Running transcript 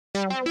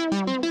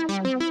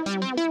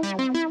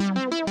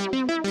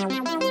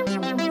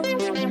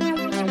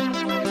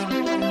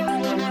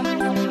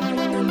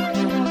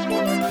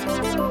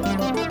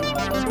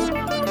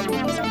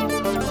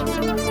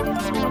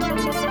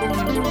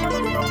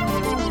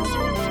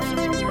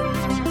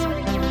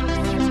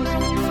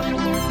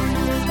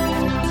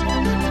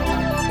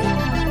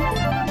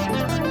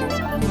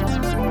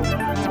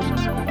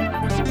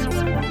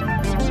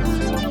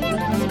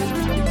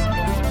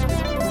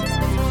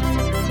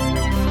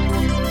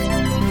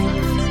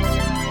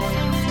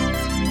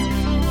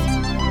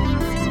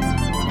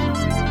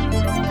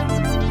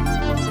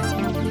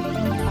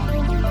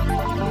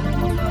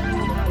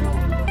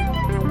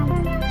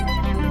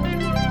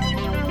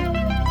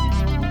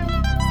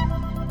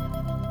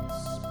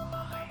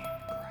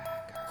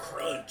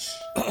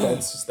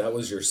That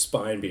was your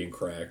spine being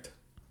cracked.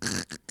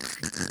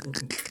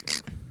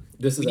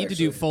 We need to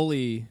do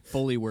Foley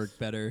work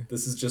better.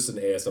 This is just an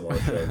ASMR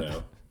show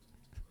now.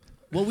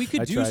 Well, we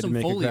could do some Foley art.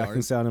 I tried to make a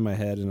cracking sound in my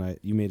head, and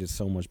you made it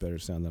so much better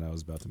sound than I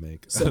was about to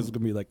make. So, I was going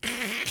to be like,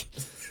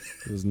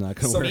 it was not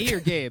going to work. Me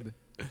or Gabe?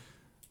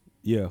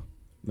 Yeah,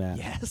 Matt.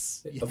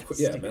 Yes.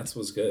 Yeah, Matt's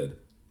was good.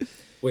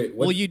 Wait,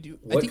 what,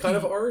 what kind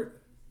of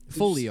art?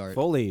 Foley art.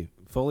 Foley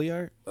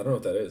art? I don't know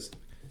what that is.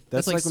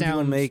 That's like when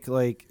people make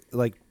like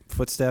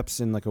footsteps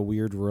in like a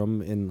weird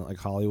room in like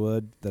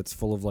Hollywood that's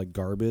full of like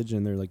garbage,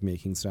 and they're like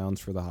making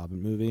sounds for the Hobbit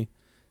movie.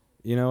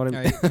 You know what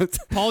I mean? Right.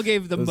 Paul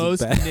gave the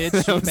most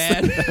niche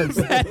bad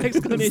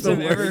explanation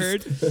I've ever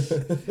heard.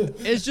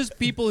 It's just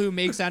people who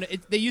make sound.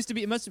 They used to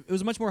be. It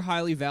was a much more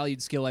highly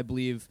valued skill, I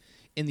believe,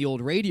 in the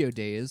old radio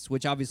days,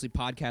 which obviously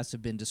podcasts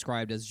have been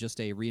described as just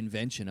a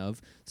reinvention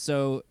of.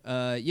 So,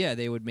 yeah,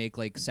 they would make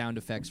like sound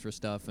effects for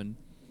stuff and.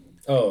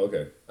 Oh,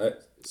 okay.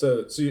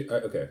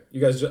 Okay. You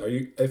guys,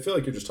 I feel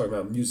like you're just talking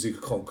about musique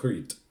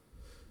concrete.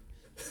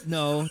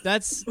 No,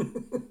 that's.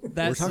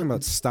 We're talking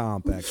about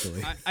Stomp,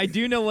 actually. I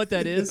do know what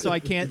that is, so I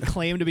can't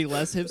claim to be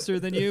less hipster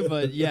than you.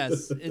 But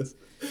yes, it's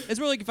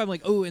more like if I'm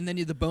like, oh, and then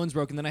the bone's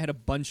broken. Then I had a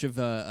bunch of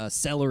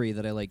celery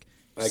that I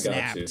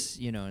snapped,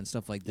 and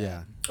stuff like that.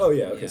 Yeah. Oh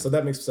yeah. Okay. Yeah. So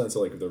that makes sense.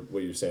 Like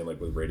what you're saying, like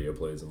with radio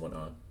plays and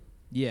whatnot.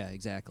 Yeah.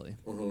 Exactly.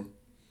 Mm-hmm.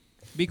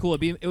 Be cool.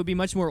 It would be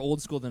much more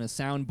old school than a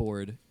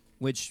soundboard,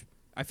 which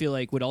I feel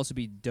like would also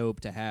be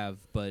dope to have.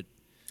 But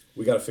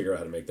we got to figure out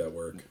how to make that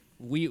work.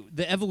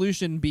 The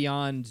evolution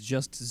beyond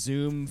just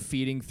Zoom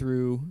feeding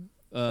through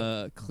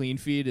clean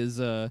feed is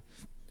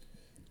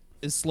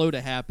slow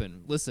to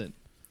happen. Listen,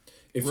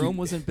 Rome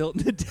wasn't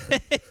built in a day.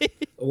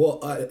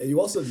 Well,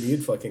 you also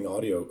need fucking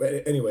audio.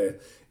 Anyway,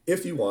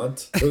 if you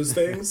want those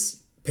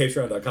things,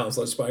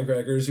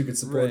 patreon.com/spinecrackers. You can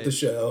support the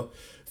show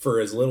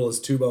for as little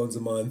as $2 a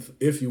month.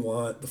 If you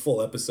want the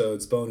full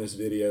episodes, bonus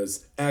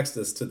videos,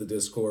 access to the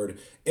Discord,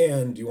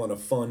 and you want to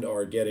fund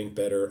our getting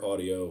better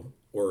audio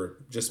or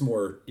just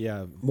more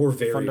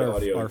varied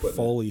audio our equipment.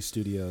 Foley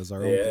studios,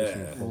 our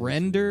own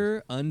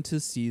Render unto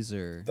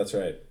Caesar. That's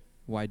right.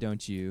 Why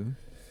don't you?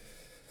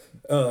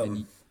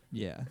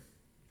 Yeah.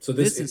 So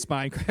this is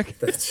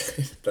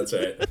Spinecrackers. That's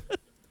right.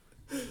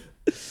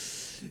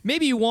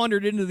 Maybe you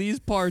wandered into these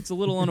parts a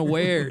little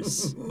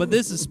unawares, but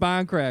this is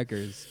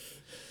Spinecrackers.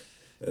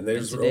 And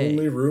there's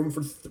only room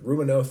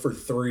enough for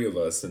 3 of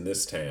us in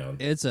this town.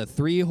 It's a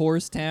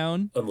 3-horse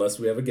town. Unless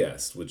we have a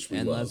guest, which we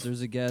love. Unless there's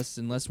a guest,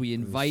 unless we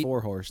invite...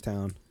 4-horse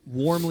town.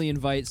 Warmly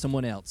invite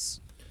someone else.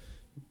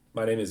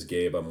 My name is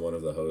Gabe. I'm one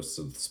of the hosts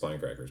of the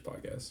Spinecrackers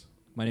podcast.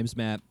 My name's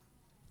Matt.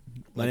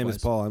 My name is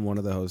Paul. I'm one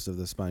of the hosts of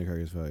the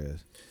Spinecrackers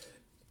podcast.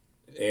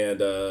 And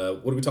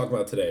what are we talking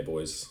about today,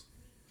 boys?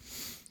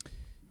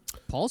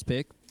 Paul's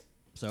pick.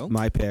 So?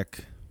 My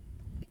pick.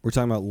 We're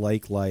talking about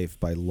Like Life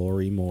by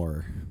Lori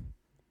Moore.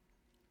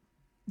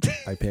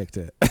 I picked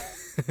it.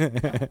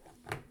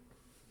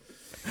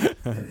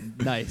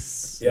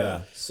 Nice.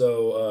 Yeah.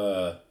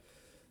 So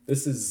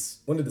this is,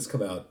 when did this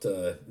come out?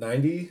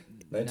 90?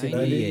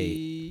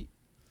 1990?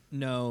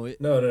 No.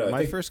 No.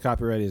 My first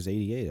copyright is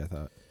 88, I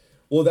thought.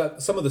 Well,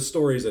 some of the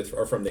stories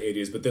are from the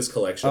 80s, but this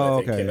collection I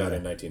think came out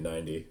in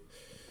 1990.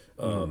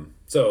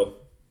 So,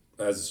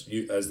 as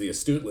the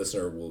astute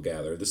listener will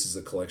gather, this is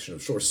a collection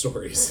of short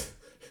stories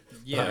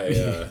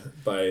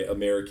by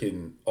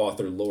American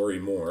author Lori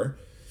Moore.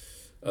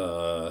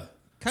 Yeah,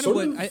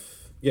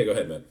 go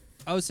ahead, man.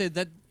 I would say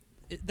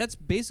that's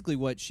basically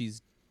what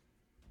she's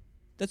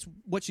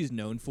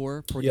known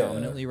for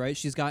predominantly, right?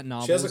 She's got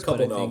novels. She has a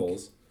couple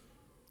novels.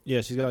 Yeah,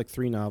 she's got like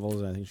 3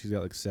 novels, and I think she's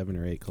got like 7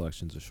 or 8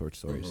 collections of short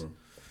stories.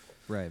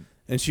 Mm-hmm. Right.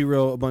 And she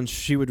wrote a bunch.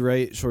 She would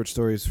write short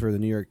stories for the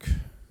New York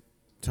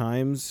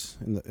Times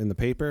in the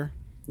paper.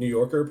 New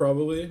Yorker,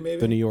 probably, maybe?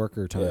 The New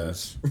Yorker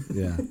Times.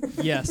 Yeah.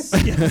 Yes.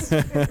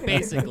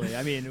 Basically.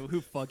 I mean, who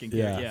fucking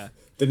cares? Yeah.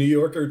 The New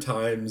Yorker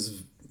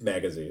Times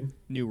magazine.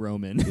 New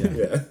Roman.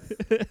 Yeah.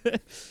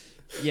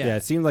 Yeah,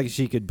 it seemed like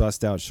she could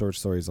bust out short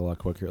stories a lot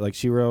quicker. Like,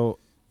 she wrote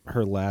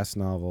her last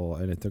novel,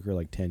 and it took her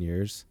like 10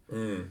 years.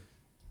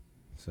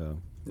 So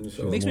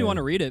it makes me want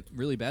to read it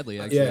really badly,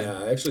 actually. Yeah,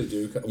 I actually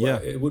do.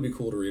 Well, it would be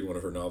cool to read one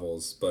of her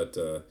novels, but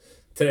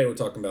today we're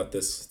talking about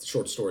this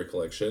short story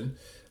collection.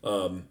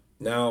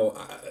 Now,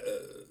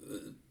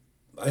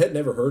 I had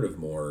never heard of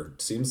Moore.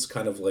 Seems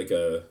kind of like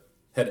a...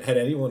 Had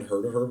anyone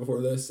heard of her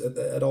before this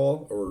at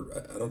all? Or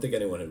I don't think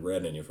anyone had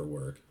read any of her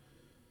work.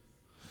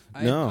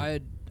 No. I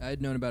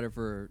had known about her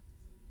for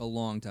a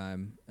long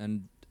time,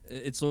 and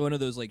it's one of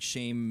those like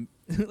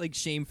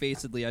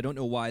shamefacedly. I don't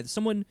know why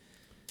someone.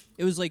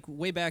 It was like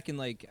way back in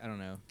like I don't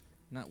know,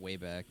 not way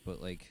back, but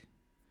like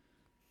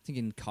I think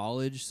in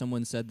college,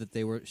 someone said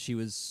that she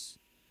was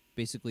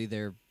basically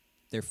their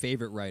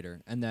favorite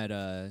writer, and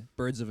that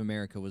Birds of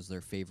America was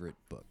their favorite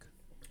book.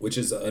 Which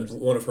is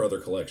one of her other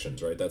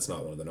collections, right? That's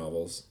not one of the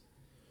novels.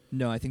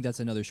 No, I think that's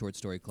another short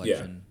story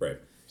collection. Yeah, right.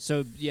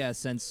 So yeah,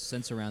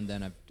 since around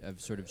then, I've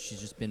sort of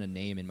she's just been a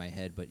name in my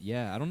head. But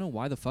yeah, I don't know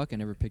why the fuck I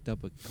never picked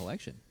up a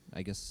collection.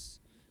 I guess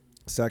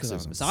because I'm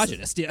a Sexism.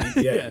 misogynist. Yeah.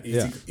 Yeah,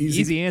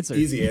 Easy answer.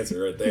 Easy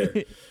answer right there.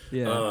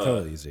 Yeah.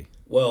 Totally easy.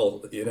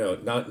 Well,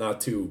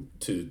 not to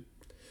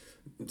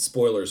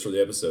spoilers for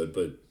the episode,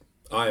 but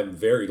I am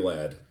very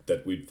glad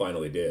that we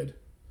finally did.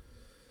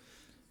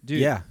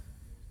 Dude. Yeah.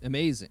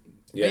 Amazing.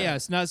 Yeah. Yeah,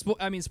 it's not.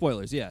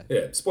 Spoilers. Yeah.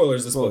 Yeah,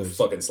 spoilers. This book Spoilers.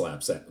 fucking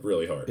slaps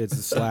really hard. It's a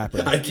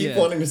slapper. I keep Yeah.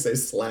 wanting to say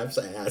slaps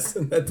ass,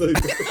 and that's like,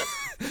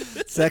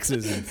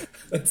 Sexism.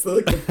 it's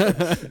like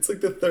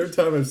the third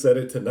time I've said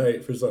it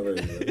tonight for some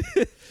reason.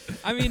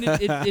 I mean,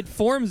 it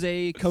forms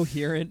a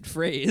coherent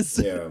phrase.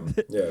 Yeah.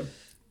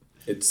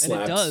 It slaps.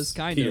 And it does,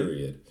 kind of.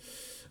 Period.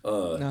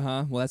 Well,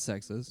 that's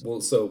sexist.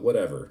 Well, so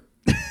whatever.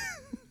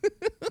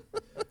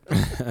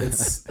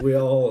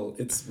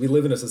 We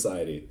live in a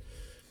society.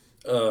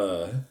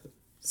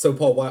 So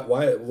Paul,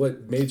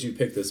 what made you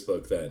pick this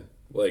book then?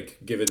 Like,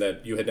 given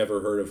that you had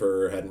never heard of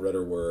her, hadn't read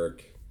her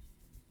work.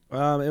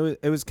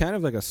 It was kind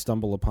of like a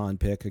stumble upon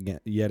pick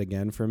yet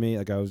again for me.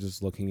 Like I was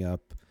just looking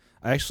up.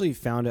 I actually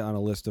found it on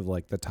a list of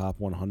like the top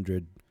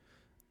 100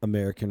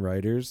 American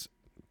writers,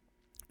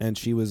 and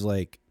she was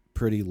like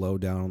pretty low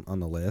down on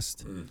the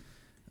list.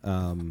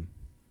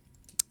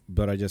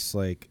 But I just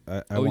like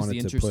I always wanted the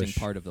to interesting push.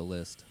 part of the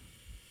list.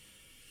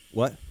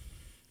 What?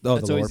 Oh,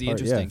 That's the always lower the part,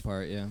 interesting yeah.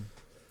 part. Yeah.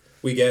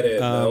 We get it.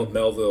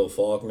 Melville,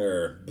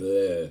 Faulkner.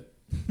 Bleh.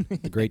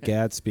 The Great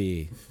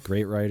Gatsby,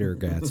 great writer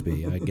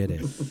Gatsby. I get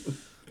it.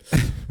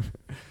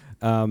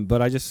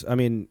 But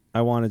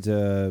I wanted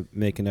to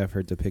make an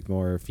effort to pick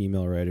more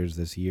female writers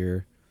this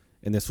year,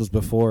 and this was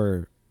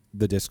before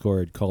the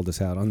Discord called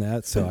us out on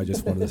that. So I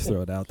just wanted to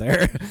throw it out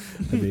there.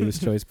 I made this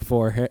choice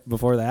before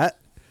that.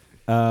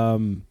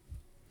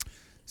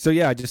 So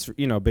yeah, I just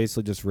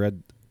basically just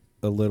read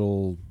a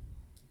little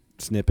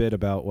snippet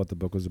about what the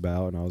book was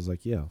about, and I was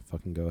like, yeah,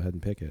 fucking go ahead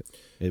and pick it.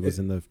 It was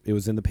in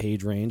the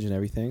page range and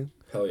everything.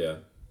 Hell yeah.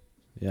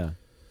 Yeah.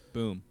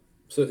 Boom.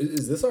 So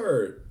is this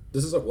our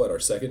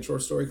second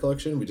short story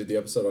collection? We did the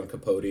episode on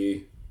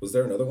Capote. Was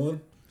there another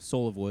one?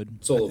 Soul of Wood.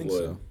 Soul I of think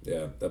Wood. so.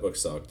 Yeah, that book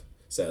sucked,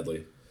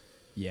 sadly.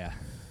 Yeah.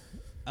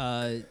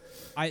 The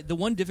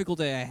one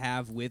difficulty I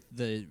have with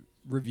the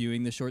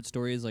reviewing the short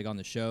stories like on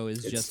the show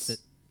is just that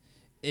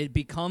it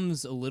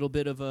becomes a little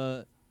bit of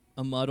a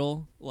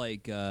muddle,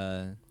 like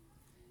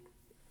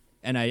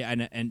and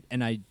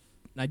I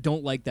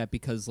don't like that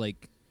because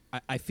like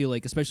I feel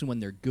like especially when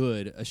they're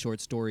good, every short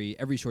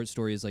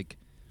story is like,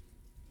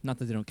 not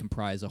that they don't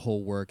comprise a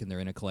whole work and they're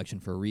in a collection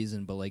for a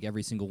reason, but like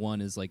every single one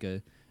is like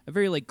a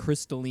very like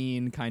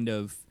crystalline kind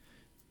of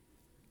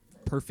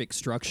perfect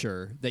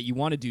structure that you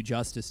want to do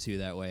justice to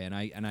that way, and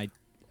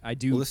I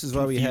do. Well, this is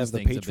why we have the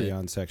confuse things a bit.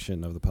 Patreon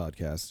section of the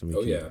podcast,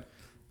 and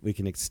we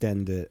can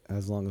extend it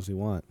as long as we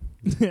want.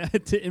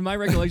 In my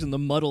recollection, the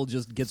muddle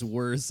just gets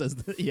worse as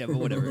but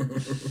whatever.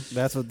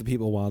 That's what the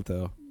people want,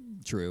 though.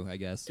 True, I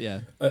guess.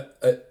 Yeah.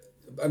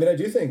 I mean, I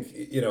do think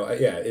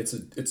it's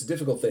a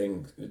difficult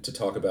thing to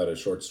talk about a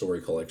short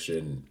story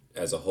collection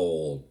as a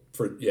whole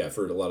for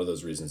a lot of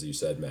those reasons that you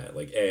said, Matt.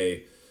 Like,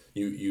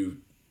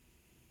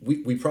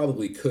 we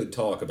probably could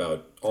talk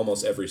about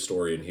almost every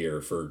story in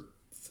here for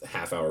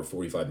half hour,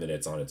 45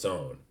 minutes on its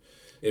own,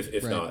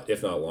 if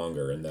not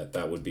longer, and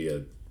that would be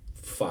a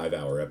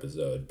 5-hour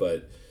episode.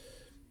 But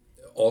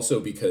also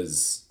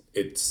because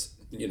it's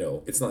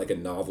not like a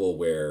novel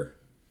where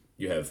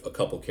you have a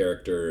couple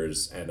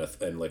characters and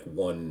like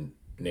one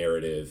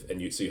narrative,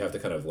 and so you have to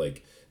kind of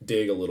like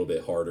dig a little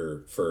bit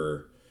harder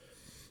for,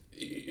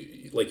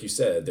 like you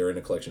said, they're in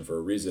a collection for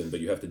a reason, but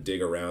you have to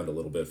dig around a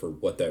little bit for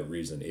what that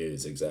reason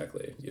is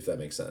exactly, if that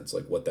makes sense.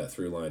 Like what that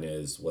through line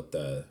is,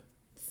 whether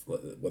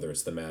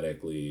it's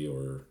thematically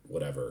or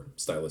whatever,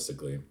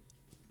 stylistically.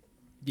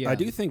 Yeah. I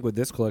do think with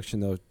this collection,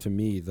 though, to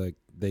me, like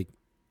they,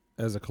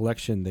 as a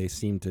collection, they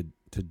seem to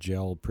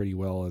gel pretty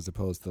well as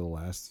opposed to the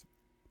last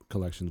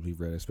collections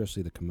we've read,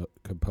 especially the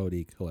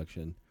Capote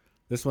collection.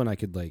 This one, I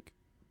could like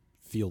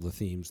feel the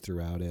themes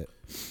throughout it.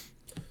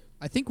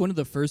 I think one of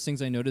the first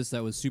things I noticed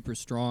that was super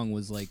strong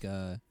was like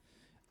a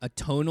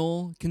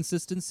tonal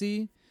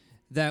consistency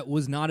that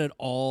was not at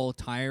all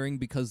tiring,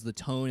 because the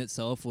tone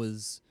itself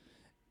was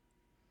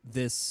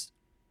this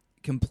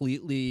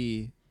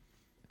completely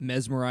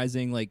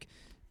mesmerizing, like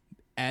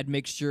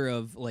admixture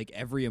of like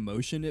every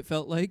emotion, it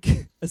felt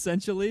like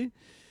essentially.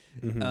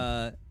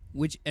 Mm-hmm.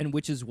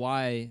 Which is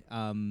why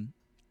I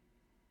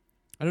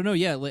don't know.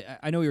 Yeah, like,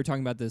 I know we were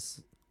talking about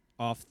this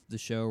off the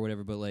show or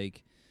whatever, but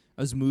like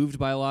I was moved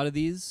by a lot of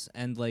these,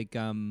 and like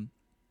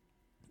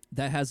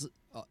that has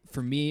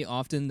for me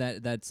often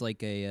that's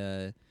like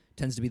a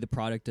tends to be the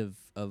product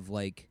of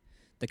like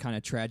the kind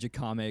of tragic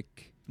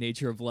comic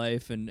nature of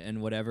life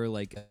and whatever,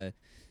 like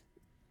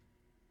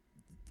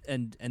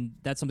and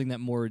that's something that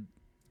Moore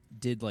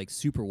did like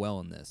super well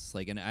in this,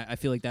 like, and I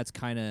feel like that's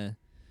kind of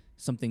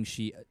something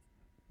she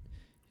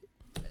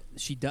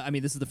does. I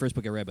mean, this is the first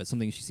book I read, but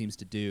something she seems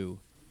to do.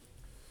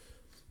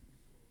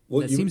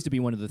 Well, that seems to be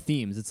one of the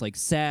themes. It's like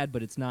sad,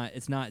 but it's not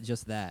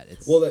just that.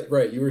 It's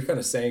right. You were kind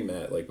of saying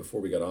that like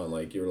before we got on,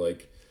 like you were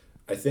like,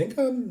 I think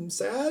I'm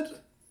sad,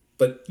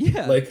 but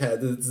like had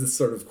this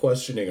sort of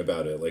questioning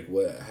about it, like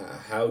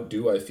how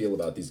do I feel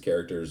about these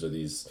characters or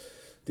these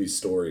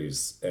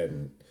stories?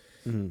 And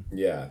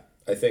yeah,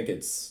 I think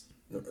it's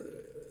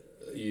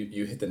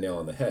you hit the nail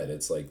on the head.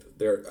 It's like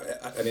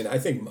I mean, I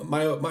think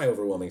my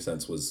overwhelming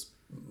sense was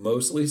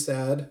mostly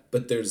sad,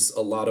 but there's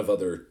a lot of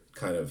other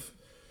kind of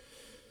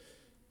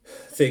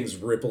things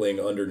rippling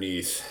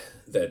underneath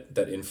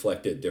that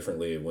inflect it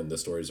differently when the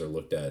stories are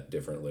looked at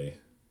differently.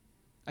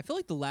 I feel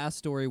like the last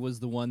story was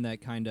the one that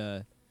kind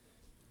of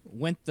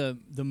went the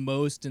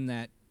most in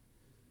that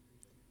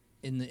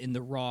in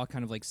the raw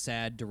kind of like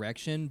sad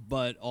direction,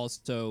 but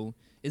also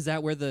is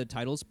that where the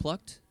title's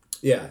plucked?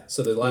 Yeah,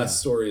 so the last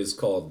story is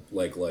called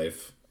Like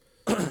Life.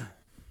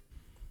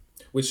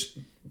 Which,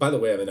 by the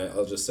way, I mean,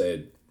 I'll just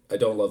say I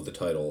don't love the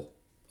title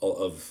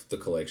of the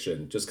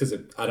collection just because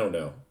I don't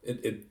know.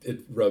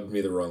 It rubbed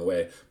me the wrong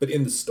way. But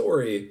in the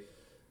story,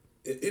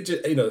 it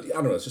just, I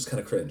don't know, it's just kind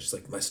of cringe. It's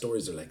like, my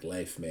stories are like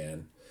life,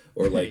 man.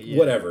 Or like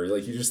whatever.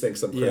 Like you just think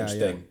some cringe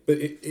thing. But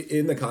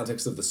in the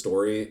context of the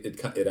story,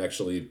 it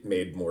actually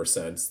made more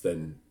sense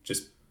than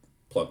just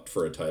plucked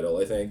for a title,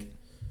 I think.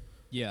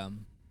 Yeah.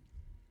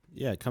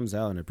 Yeah, it comes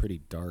out in a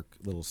pretty dark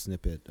little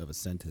snippet of a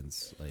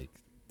sentence. Like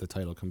the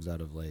title comes out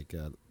of like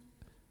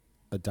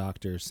a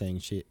doctor saying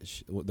she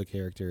the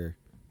character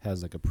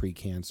has like a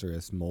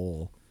precancerous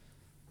mole,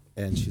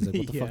 and she's like,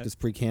 "What the fuck does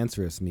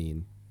precancerous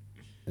mean?"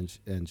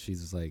 And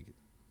she's just like,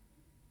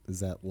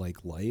 "Is that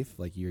like life?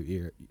 Like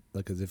you're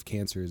like as if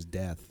cancer is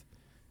death,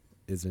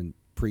 isn't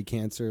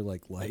precancer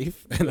like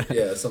life?"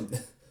 Yeah,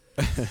 something.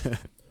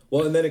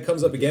 Well, and then it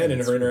comes up again in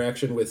her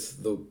interaction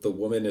with the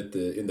woman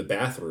in the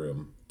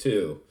bathroom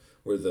too,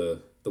 where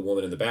the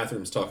woman in the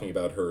bathroom is talking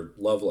about her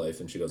love life,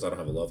 and she goes, "I don't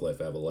have a love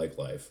life, I have a like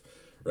life."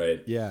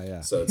 Right?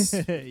 Yeah. So it's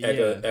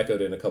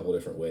echoed in a couple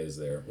of different ways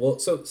there. Well,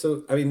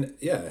 so I mean,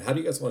 yeah. How do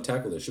you guys want to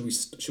tackle this?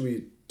 Should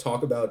we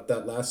talk about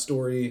that last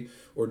story,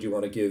 or do you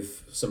want to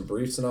give some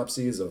brief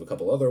synopses of a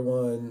couple other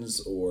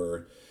ones,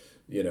 or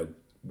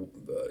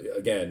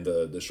again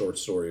the short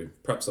story?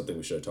 Perhaps something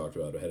we should have talked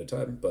about ahead of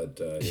time, but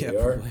here we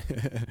are.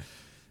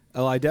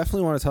 Oh, I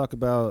definitely want to talk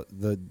about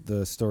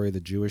the story,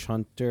 The Jewish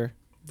Hunter.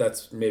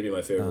 That's maybe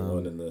my favorite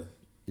one in the.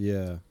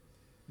 Yeah.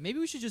 Maybe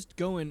we should just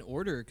go in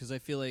order, because I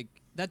feel like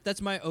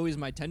that's always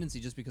my tendency,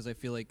 just because I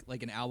feel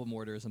like an album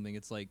order or something,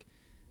 it's like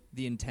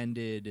the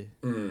intended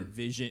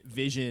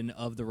vision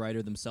of the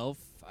writer themselves,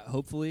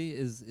 hopefully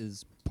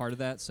is part of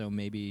that. So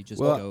maybe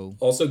just go.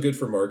 Also good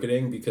for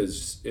marketing,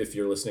 because if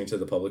you're listening to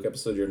the public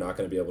episode, you're not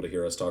going to be able to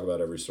hear us talk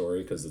about every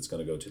story because it's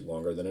going to go too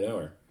longer than an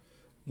hour.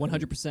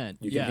 100%.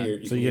 Yeah.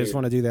 So you just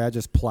want to do that?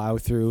 Just plow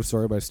through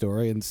story by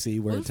story and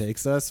see where it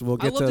takes us. We'll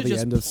get to the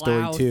end of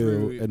story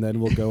 2, and then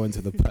we'll go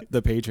into the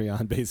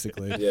Patreon,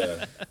 basically.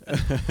 Yeah.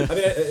 I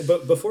mean,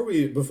 but before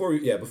we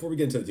get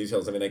into the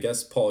details, I mean, I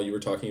guess Paul, you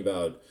were talking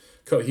about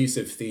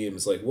cohesive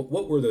themes. Like,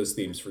 what were those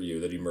themes for you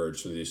that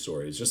emerged through these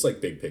stories? Just like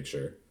big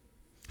picture.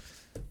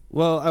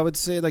 Well, I would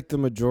say like the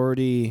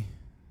majority,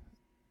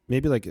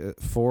 maybe like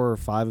 4 or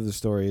 5 of the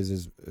stories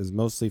is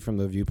mostly from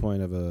the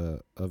viewpoint of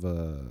a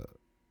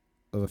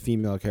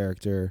female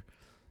character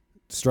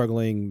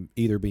struggling,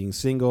 either being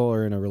single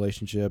or in a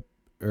relationship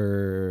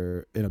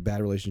or in a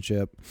bad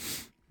relationship.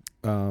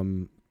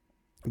 But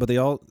they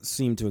all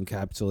seem to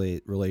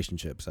encapsulate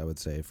relationships, I would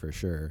say, for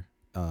sure.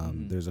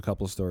 There's a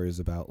couple stories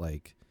about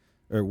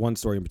or one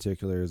story in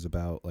particular is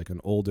about like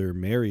an older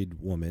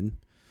married woman.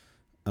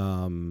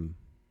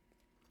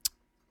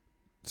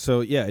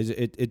 So yeah,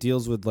 it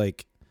deals with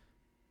like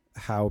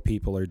how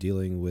people are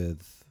dealing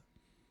with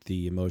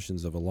the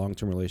emotions of a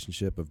long-term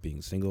relationship, of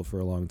being single for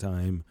a long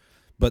time,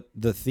 but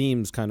the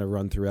themes kind of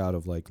run throughout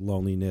of like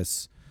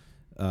loneliness,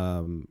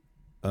 a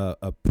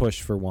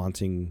push for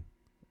wanting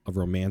a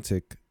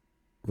romantic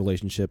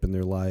relationship in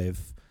their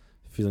life,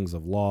 feelings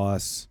of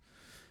loss.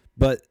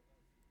 But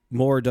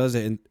Moore does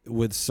it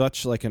with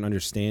such like an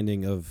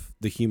understanding of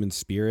the human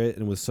spirit,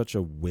 and with such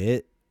a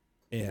wit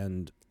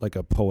and like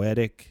a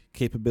poetic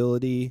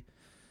capability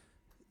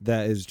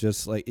that is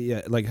just like,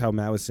 like how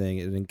Matt was saying,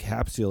 it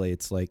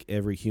encapsulates like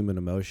every human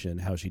emotion,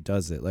 how she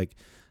does it. Like,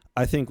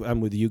 I think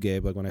I'm with you,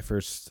 Gabe. Like when I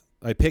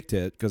picked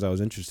it because I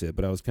was interested,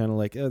 but I was kind of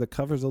like, the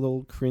cover's a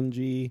little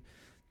cringy.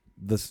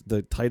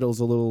 The title's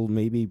a little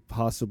maybe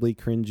possibly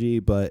cringy,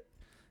 but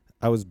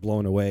I was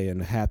blown away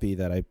and happy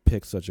that I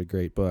picked such a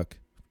great book.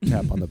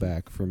 Tap on the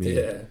back for me.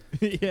 Yeah.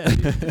 Yeah.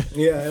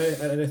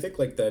 And I think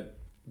like that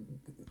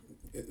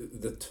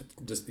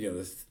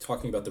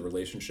talking about the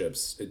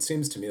relationships, it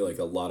seems to me like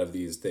a lot of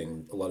these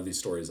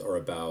stories are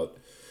about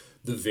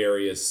the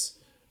various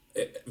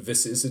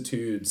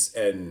vicissitudes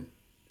and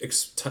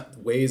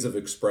ways of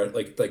express,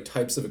 like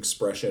types of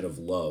expression of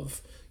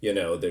love.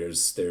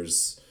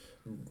 There's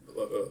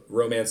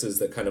romances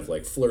that kind of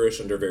like flourish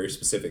under very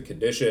specific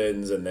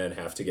conditions and then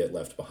have to get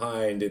left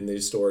behind in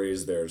these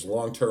stories. There's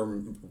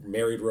long-term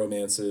married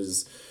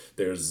romances.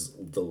 There's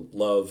the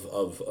love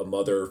of a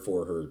mother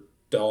for her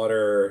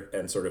daughter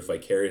and sort of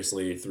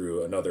vicariously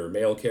through another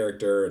male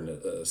character and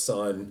a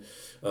son.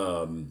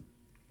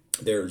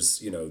 There's,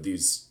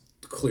 these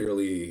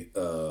clearly,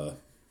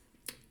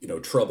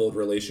 troubled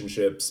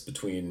relationships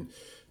between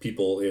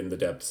people in the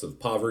depths of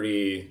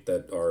poverty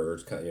that are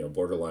kind of,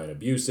 borderline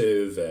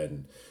abusive,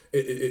 and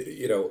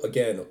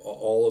again,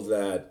 all of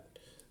that,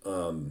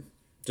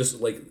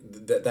 just like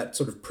that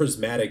sort of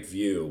prismatic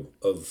view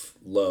of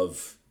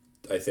love,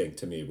 I think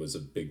to me was a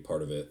big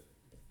part of it.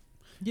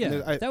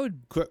 Yeah, that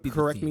would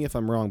correct me if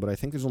I'm wrong, but I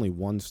think there's only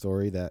one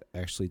story that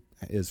actually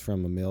is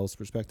from a male's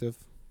perspective.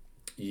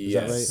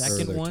 Yes, right?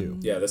 Second one. Two?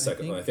 Yeah, the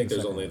second one. I think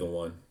there's only the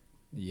one.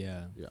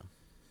 Yeah.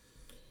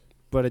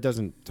 But it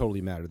doesn't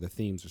totally matter. The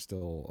themes are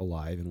still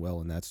alive and well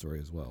in that story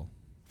as well.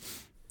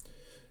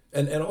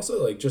 And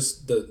also like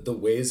just the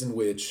ways in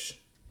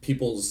which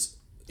people's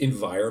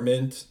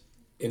environment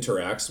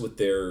interacts with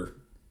their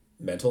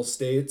mental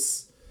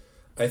states,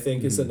 I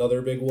think is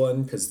another big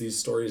one, because these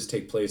stories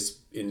take place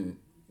in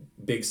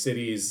big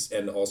cities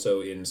and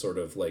also in sort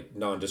of like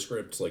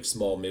nondescript, like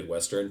small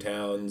Midwestern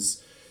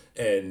towns.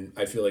 And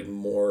I feel like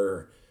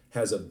Moore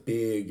has a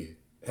big,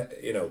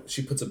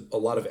 she puts a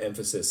lot of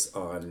emphasis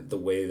on the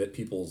way that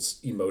people's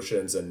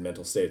emotions and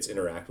mental states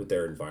interact with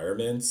their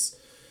environments.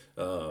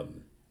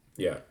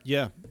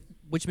 Yeah.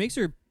 Which makes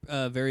her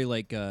very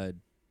like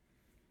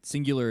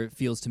singular, it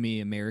feels to me,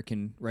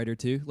 American writer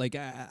too. Like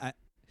I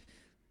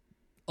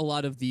a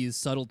lot of these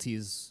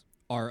subtleties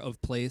are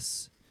of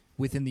place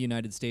within the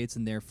United States,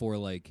 and therefore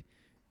like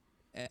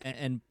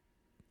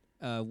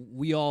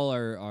we all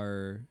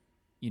are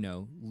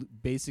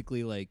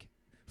basically like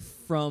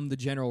from the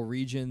general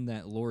region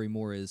that Lorrie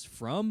Moore is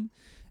from,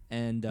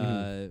 and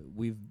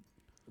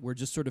we're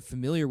just sort of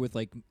familiar with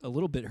like a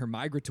little bit her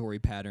migratory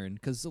pattern,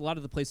 because a lot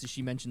of the places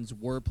she mentions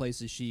were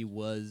places she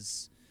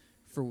was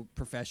for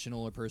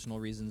professional or personal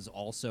reasons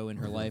also in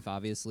her life.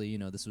 Obviously,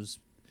 this was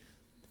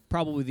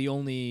probably the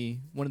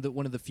only one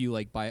of the few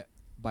like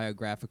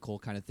biographical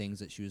kind of things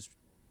that she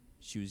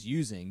was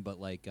using, but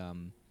like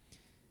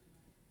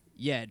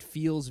it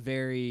feels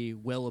very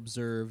well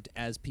observed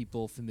as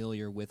people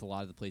familiar with a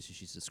lot of the places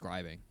she's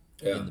describing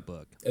in the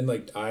book. And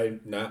like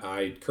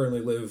I currently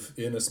live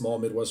in a small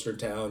Midwestern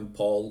town.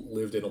 Paul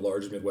lived in a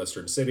large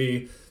Midwestern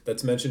city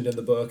that's mentioned in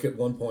the book at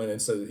one point,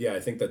 and so I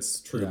think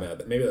that's true,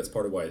 Matt. Maybe that's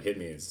part of why it hit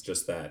me. It's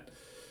just that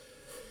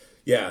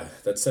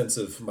that sense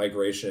of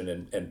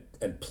migration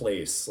and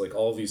place. Like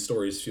all of these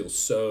stories feel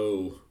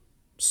so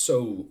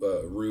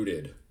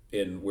rooted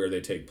in where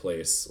they take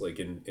place, like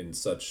in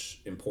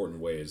such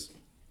important ways.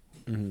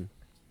 Mm-hmm.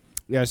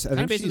 Yes, I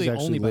think basically she's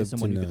actually only by lived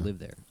someone in, who could live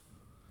there.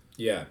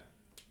 Yeah.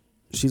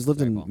 She's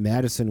lived in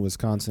Madison,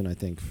 Wisconsin, I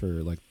think, for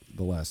like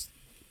the last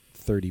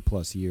 30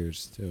 plus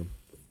years too.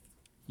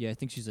 Yeah, I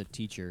think she's a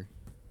teacher.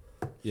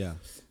 Yeah.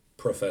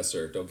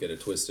 Professor, don't get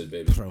it twisted,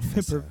 baby. Prof,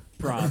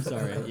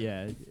 sorry.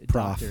 Yeah.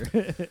 Prof.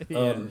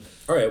 Yeah.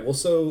 All right. Well,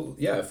 so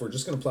if we're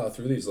just gonna plow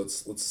through these,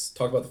 let's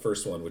talk about the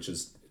first one, which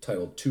is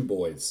titled Two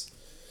Boys.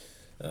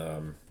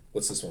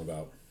 What's this one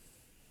about?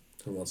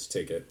 Who wants to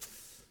take it?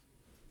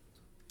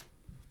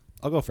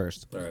 I'll go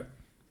first. All right.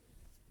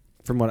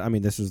 From what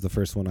this is the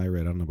first one I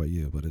read. I don't know about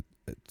you, but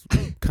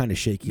it's kind of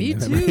shaky. Me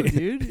too,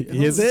 dude.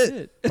 Is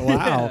it?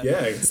 Wow. Yeah,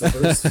 it's the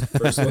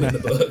first one in the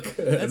book.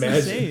 That's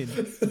insane.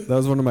 That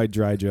was one of my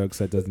dry jokes.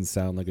 That doesn't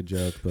sound like a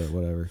joke, but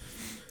whatever.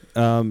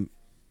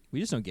 We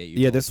just don't get you.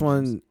 Yeah, this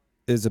one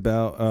is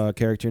about a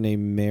character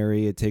named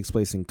Mary. It takes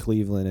place in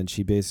Cleveland, and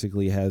she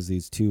basically has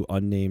these two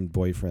unnamed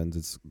boyfriends.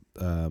 It's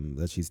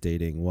that she's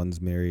dating.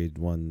 One's married,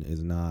 one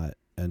is not,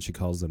 and she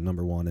calls them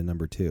number 1 and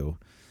number 2.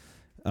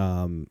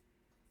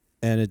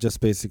 And it just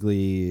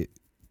basically,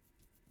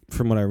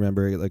 from what I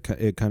remember,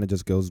 it kind of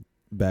just goes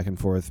back and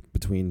forth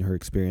between her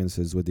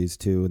experiences with these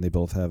two, and they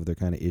both have their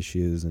kind of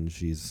issues, and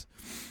she's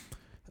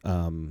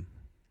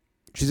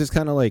just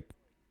kind of like,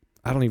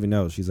 I don't even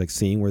know. She's like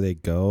seeing where they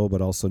go,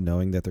 but also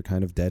knowing that they're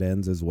kind of dead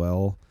ends as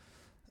well.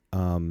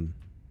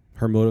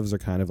 Her motives are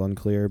kind of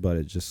unclear, but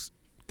it just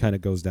kind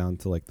of goes down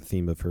to like the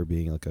theme of her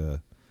being like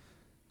a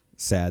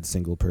sad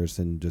single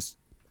person, just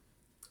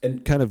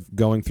and kind of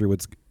going through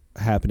what's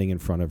happening in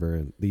front of her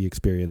and the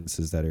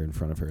experiences that are in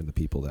front of her and the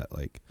people that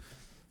like.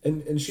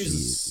 And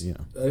she's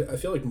I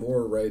feel like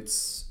Moore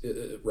writes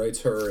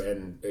her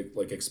and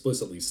like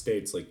explicitly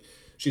states like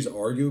she's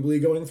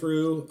arguably going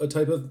through a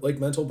type of like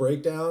mental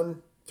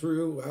breakdown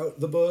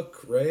throughout the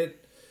book, right?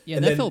 Yeah,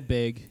 and that felt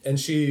big. And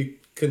she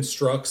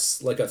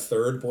constructs like a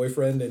third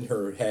boyfriend in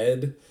her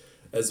head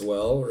as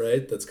well,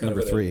 right? That's kind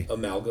number of an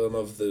amalgam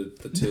of the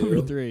two.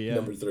 Number 3, yeah.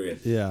 Number 3.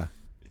 Yeah.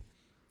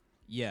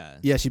 Yeah.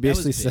 Yeah, she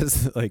basically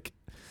says that, like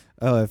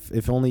oh,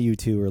 if only you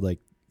two were like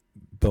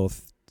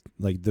both,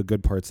 like the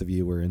good parts of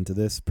you were into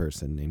this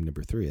person named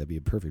number 3, that'd be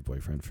a perfect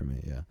boyfriend for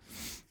me. Yeah.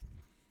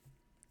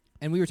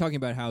 And we were talking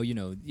about how,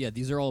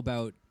 these are all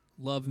about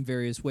love in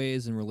various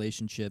ways and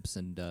relationships,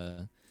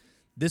 and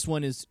this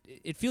one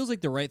it feels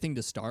like the right thing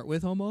to start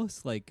with,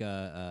 almost like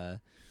the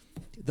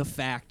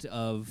fact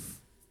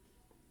of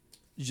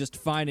just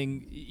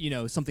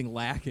finding something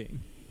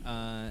lacking,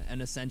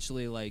 and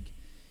essentially like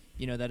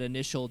that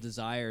initial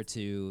desire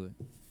to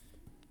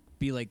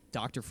be like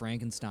Dr.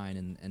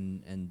 Frankenstein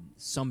and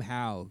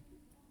somehow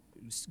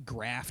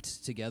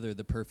graft together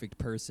the perfect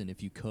person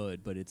if you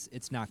could, but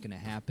it's not going to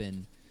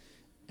happen.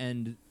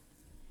 And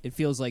it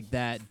feels like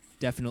that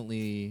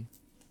definitely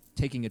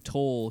taking a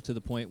toll to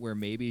the point where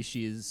maybe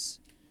she's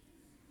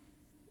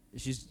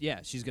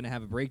going to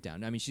have a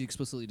breakdown. I mean, she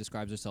explicitly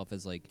describes herself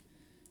as like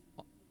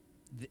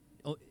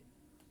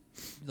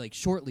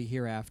shortly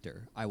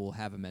hereafter I will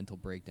have a mental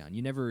breakdown.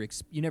 You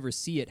never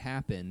see it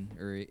happen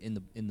or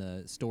in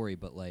the story,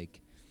 but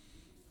like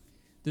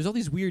there's all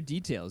these weird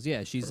details.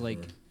 Yeah, she's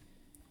like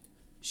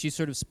she's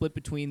sort of split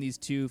between these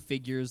two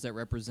figures that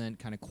represent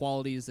kind of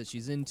qualities that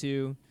she's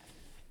into.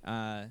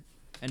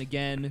 And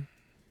again,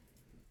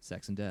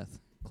 sex and death,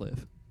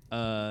 Cliff.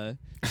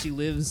 She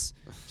lives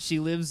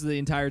the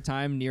entire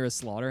time near a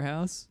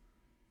slaughterhouse.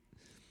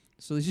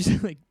 So there's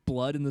just like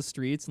blood in the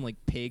streets and like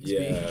pigs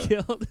being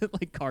killed and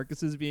like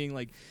carcasses being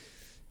like,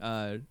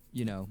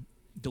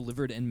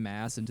 delivered en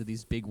masse into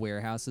these big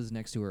warehouses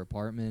next to her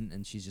apartment.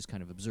 And she's just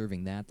kind of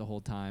observing that the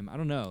whole time. I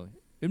don't know.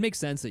 It would make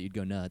sense that you'd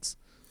go nuts.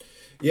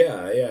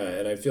 Yeah,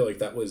 and I feel like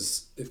that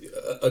was,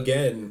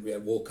 again,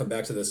 we'll come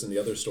back to this in the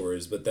other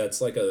stories, but that's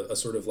like a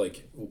sort of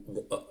like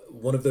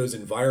one of those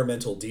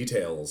environmental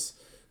details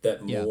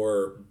that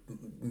more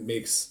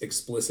makes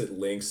explicit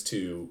links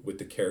to with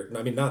the character.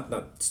 I mean,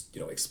 not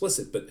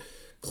explicit, but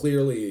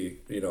clearly,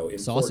 important.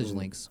 Sausage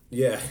links.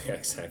 Yeah,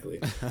 exactly.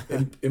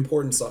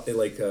 Important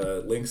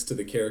links to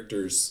the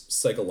character's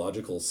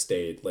psychological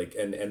state, like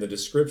and the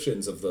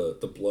descriptions of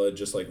the blood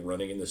just like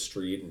running in the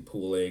street and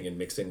pooling and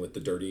mixing with the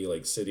dirty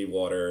like city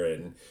water,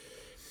 and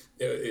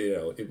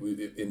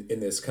in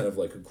this kind of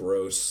like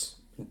gross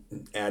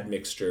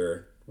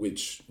admixture,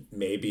 which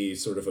may be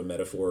sort of a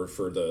metaphor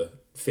for the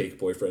fake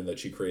boyfriend that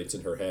she creates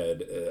in her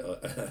head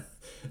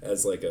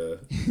as like a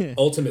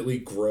ultimately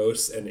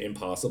gross and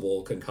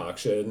impossible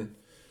concoction.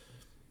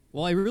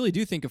 Well, I really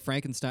do think of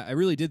Frankenstein. I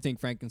really did think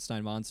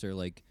Frankenstein monster,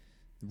 like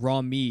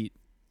raw meat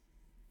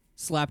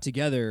slapped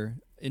together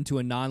into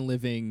a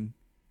non-living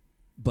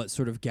but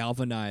sort of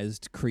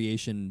galvanized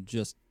creation,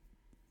 just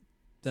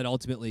that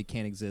ultimately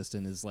can't exist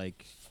and is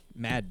like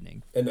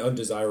maddening and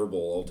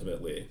undesirable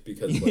ultimately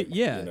because like,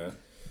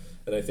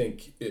 and I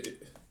think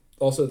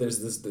also there's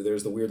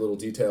the weird little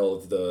detail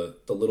of the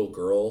little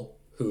girl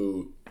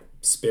who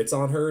spits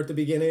on her at the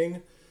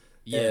beginning,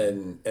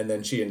 and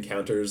then she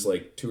encounters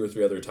like 2 or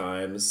 3 other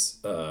times,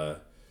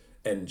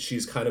 and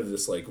she's kind of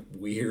this like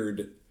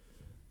weird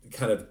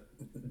kind of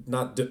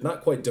not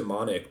quite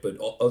demonic but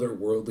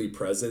otherworldly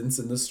presence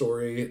in the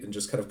story, and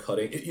just kind of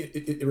cutting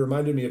it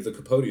reminded me of the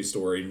Capote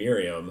story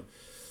Miriam,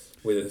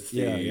 with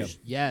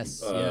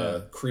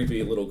the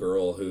creepy little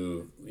girl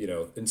who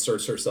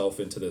inserts herself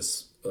into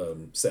this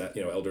sad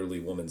elderly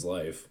woman's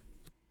life.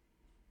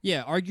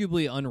 Yeah,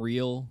 arguably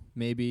unreal,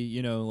 maybe.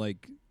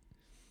 Like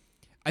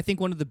I think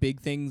one of the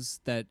big things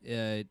that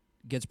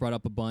gets brought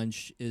up a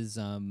bunch is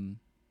and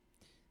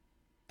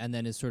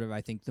then is sort of,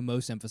 I think, the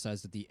most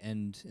emphasized at the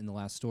end in the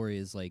last story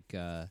is like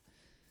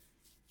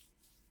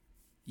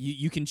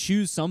you can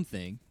choose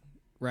something,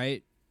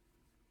 right?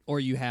 Or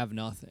you have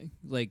nothing.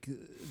 Like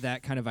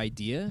that kind of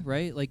idea,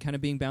 right? Like kind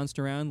of being bounced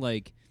around.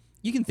 Like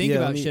you can think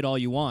about shit all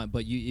you want,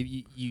 but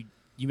you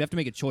have to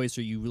make a choice,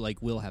 or you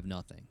like will have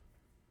nothing.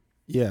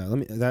 Yeah,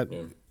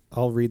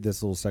 I'll read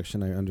this little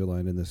section I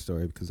underlined in this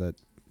story because that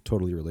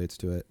totally relates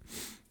to it.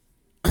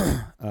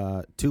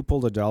 2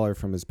 pulled $1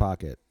 from his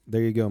pocket.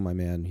 "There you go, my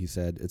man," he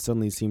said. It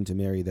suddenly seemed to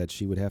Mary that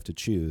she would have to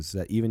choose,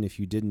 that even if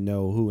you didn't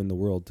know who in the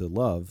world to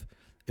love,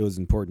 it was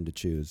important to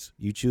choose.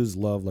 You choose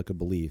love like a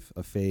belief,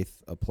 a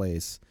faith, a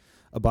place,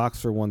 a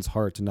box for one's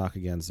heart to knock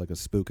against like a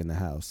spook in the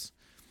house.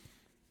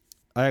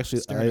 I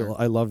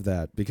love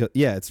that because,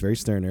 it's very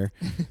Sterner.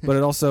 But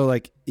it also,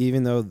 like,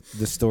 even though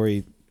the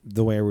story,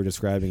 the way we're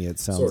describing it,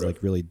 sounds sort of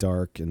like really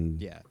dark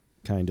and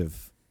kind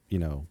of,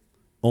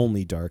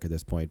 only dark at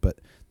this point. But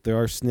there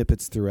are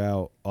snippets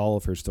throughout all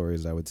of her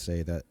stories, I would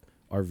say, that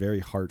are very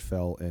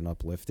heartfelt and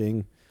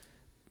uplifting,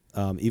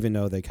 even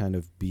though they kind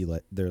of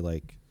they're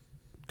like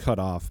cut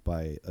off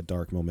by a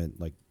dark moment,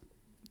 like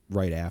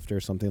right after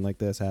something like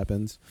this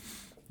happens.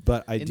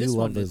 But I do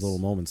love those little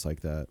moments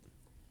like that.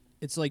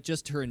 It's like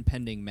just her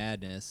impending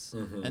madness,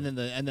 and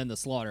then the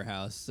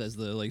slaughterhouse as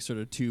the like sort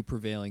of 2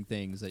 prevailing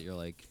things that you're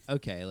like,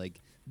 okay, like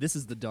this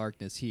is the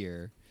darkness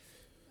here.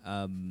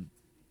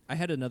 I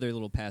had another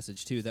little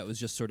passage too that was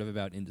just sort of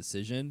about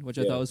indecision, which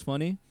I thought was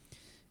funny.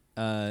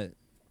 Because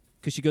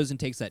she goes and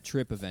takes that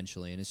trip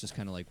eventually, and it's just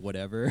kind of like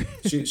whatever.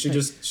 she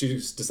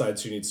just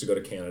decides she needs to go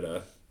to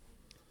Canada.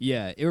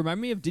 Yeah, it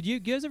reminded me of. Did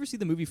you guys ever see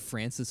the movie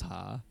Frances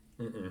Ha?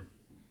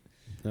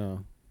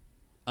 No.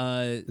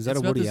 Is that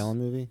a Woody Allen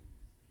movie?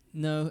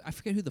 No, I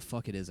forget who the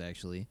fuck it is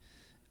actually.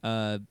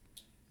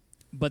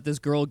 But this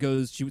girl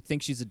goes. She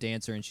thinks she's a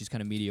dancer and she's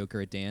kind of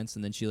mediocre at dance,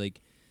 and then she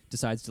like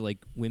decides to like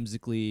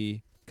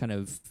whimsically kind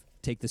of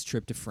take this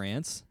trip to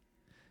France,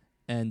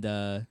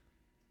 and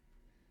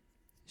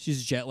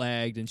she's jet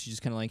lagged and she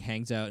just kind of like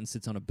hangs out and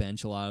sits on a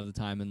bench a lot of the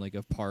time in like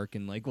a park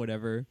and like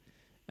whatever.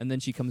 And then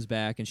she comes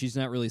back and she's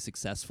not really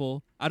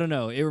successful. I don't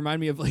know. It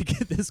reminded me of like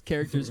this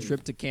character's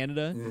trip to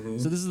Canada.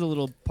 So this is a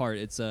little part.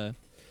 It's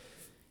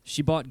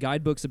she bought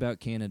guidebooks about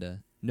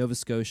Canada, Nova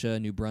Scotia,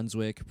 New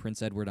Brunswick,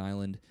 Prince Edward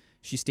Island.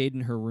 She stayed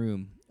in her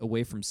room,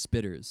 away from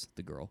spitters,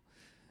 the girl,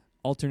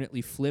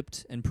 alternately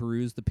flipped and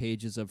perused the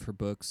pages of her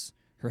books,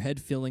 her head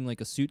filling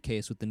like a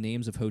suitcase with the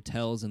names of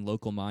hotels and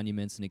local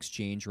monuments and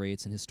exchange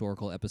rates and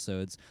historical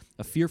episodes,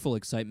 a fearful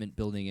excitement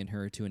building in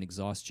her to an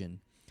exhaustion,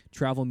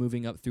 travel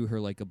moving up through her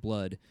like a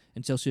blood,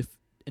 until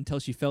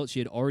she felt she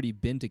had already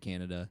been to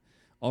Canada,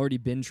 already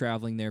been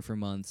traveling there for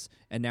months,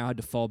 and now had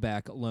to fall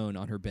back alone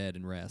on her bed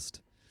and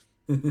rest.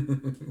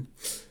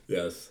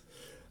 Yes.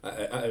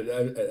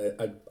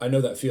 I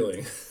know that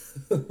feeling.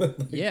 Like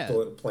yeah.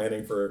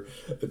 Planning for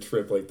a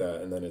trip like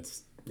that, and then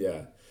it's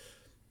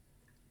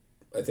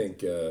I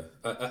think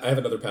I have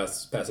another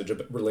passage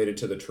related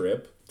to the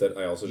trip that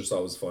I also just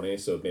thought was funny.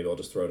 So maybe I'll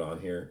just throw it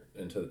on here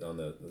on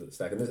the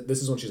stack. And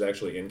this is when she's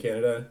actually in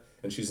Canada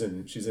and she's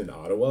in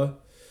Ottawa.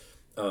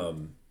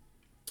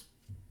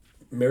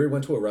 Mary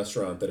went to a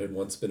restaurant that had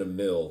once been a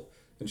mill,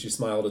 and she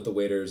smiled at the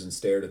waiters and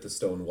stared at the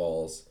stone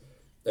walls.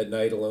 At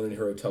night, alone in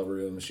her hotel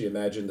room, she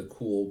imagined the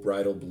cool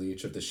bridal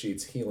bleach of the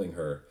sheets healing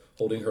her,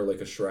 holding her like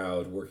a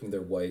shroud, working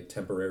their white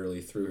temporarily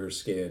through her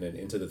skin and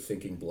into the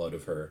thinking blood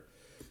of her.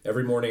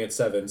 Every morning at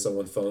 7,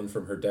 someone phoned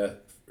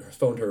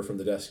her from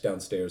the desk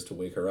downstairs to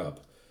wake her up.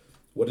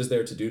 "What is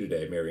there to do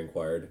today?" Mary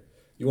inquired.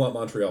 "You want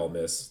Montreal,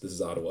 miss. This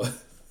is Ottawa."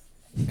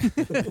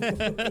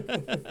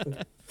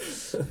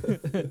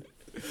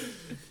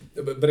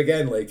 But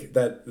again, like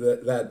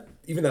that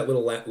even that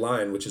little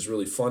line, which is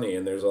really funny,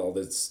 and there's all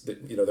this,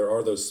 there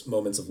are those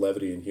moments of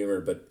levity and humor,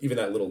 but even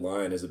that little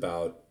line is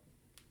about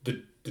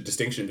the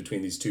distinction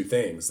between these two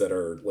things that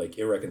are like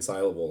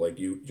irreconcilable. Like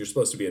you're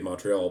supposed to be in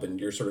Montreal, but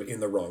you're sort of in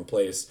the wrong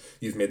place.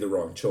 You've made the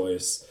wrong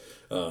choice.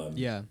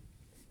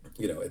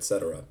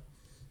 Etc.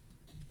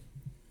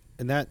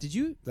 And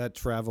that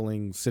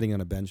traveling, sitting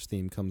on a bench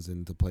theme comes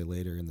into play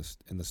later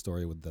in the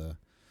story with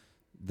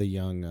the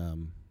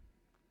young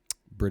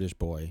British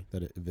boy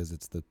that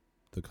visits the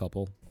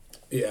couple.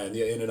 Yeah,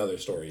 in another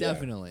story.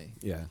 Definitely.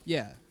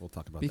 Yeah. We'll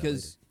talk about that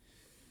because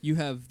you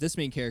have this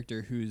main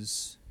character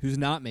who's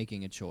not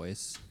making a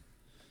choice,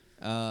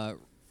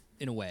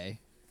 in a way,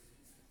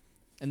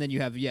 and then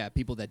you have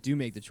people that do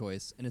make the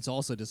choice, and it's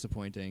also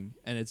disappointing,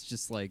 and it's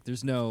just like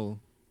there's no.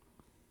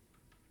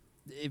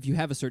 If you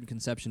have a certain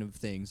conception of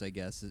things, I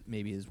guess it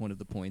maybe is one of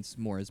the points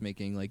Moore is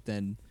making. Like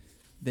then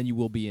you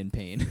will be in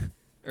pain,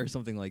 or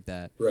something like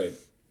that. Right.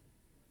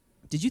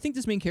 Did you think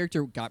this main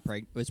character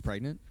was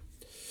pregnant?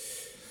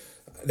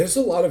 There's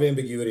a lot of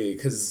ambiguity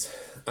because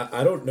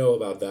I don't know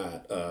about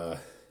that.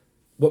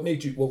 What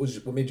made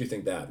you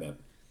think that, man?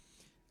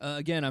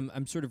 Again,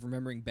 I'm sort of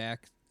remembering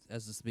back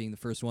as this being the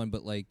first one,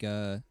 but like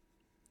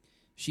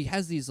she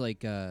has these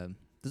like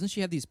doesn't she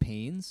have these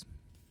pains?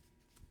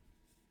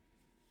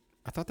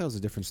 I thought that was a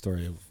different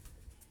story.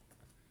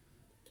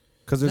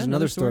 Because there's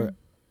another story.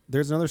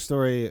 There's another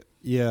story.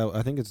 Yeah,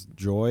 I think it's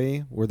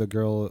Joy, where the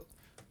girl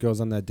goes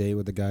on that date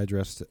with the guy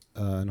dressed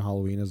on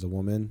Halloween as a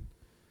woman.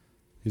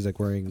 He's like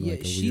wearing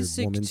like a weird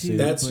woman suit.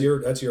 That's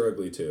your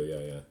ugly too.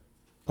 Yeah.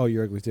 Oh,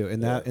 you're ugly too.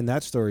 In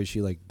that story,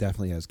 she like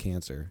definitely has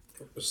cancer.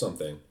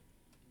 Something.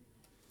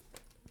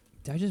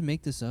 Did I just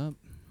make this up?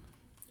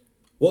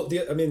 Well,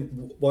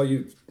 while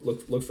you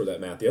look for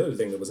that, Matt, the other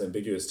thing that was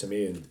ambiguous to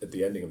me at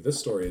the ending of this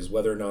story is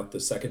whether or not the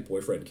second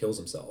boyfriend kills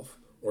himself,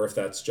 or if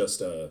that's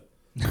just a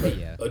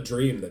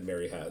dream that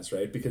Mary has,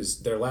 right?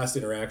 Because their last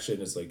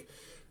interaction is like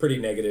pretty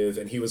negative,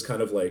 and he was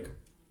kind of like,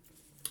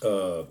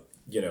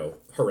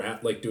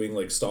 doing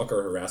like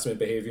stalker harassment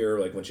behavior,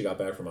 like when she got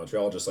back from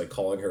Montreal, just like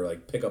calling her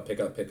like pick up,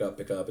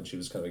 and she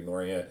was kind of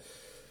ignoring it.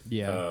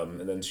 Yeah.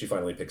 And then she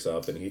finally picks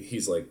up, and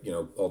he's like,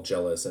 all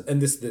jealous,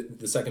 and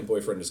the second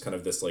boyfriend is kind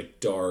of this like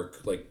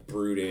dark, like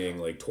brooding,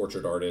 like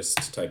tortured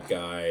artist type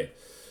guy,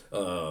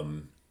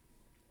 and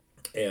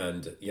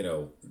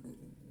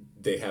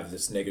they have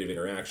this negative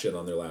interaction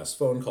on their last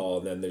phone call,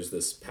 and then there's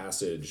this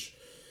passage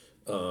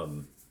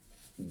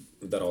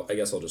that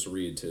I'll just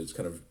read to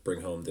kind of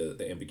bring home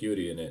the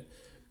ambiguity in it.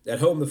 At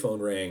home, the phone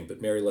rang, but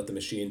Mary let the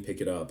machine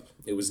pick it up.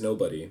 It was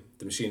nobody.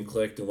 The machine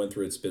clicked and went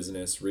through its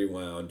business,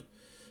 rewound.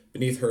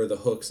 Beneath her, the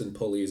hooks and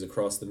pulleys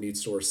across the meat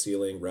store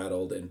ceiling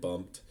rattled and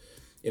bumped.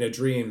 In a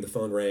dream, the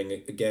phone rang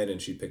again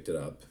and she picked it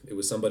up. It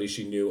was somebody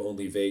she knew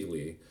only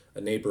vaguely,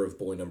 a neighbor of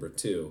boy number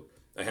 2.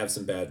 "I have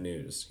some bad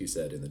news," he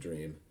said in the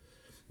dream.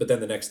 But then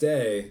the next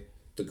day,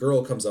 the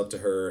girl comes up to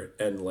her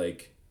and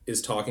like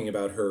is talking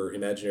about her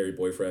imaginary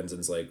boyfriends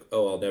and is like,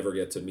 "Oh, I'll never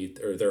get to meet,"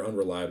 or "They're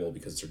unreliable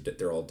because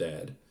they're all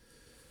dead."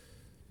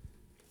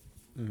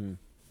 Mm-hmm.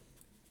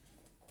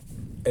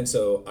 And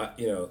so,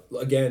 you know,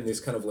 again, this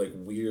kind of like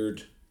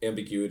weird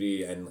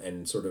ambiguity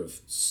and sort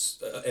of,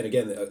 and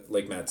again,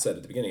 like Matt said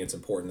at the beginning, it's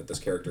important that this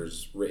character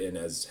is written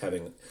as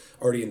having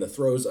already in the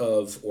throes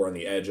of or on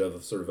the edge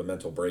of sort of a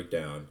mental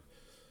breakdown.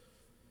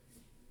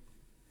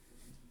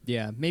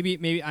 Yeah,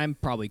 maybe I'm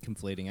probably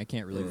conflating. I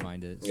can't really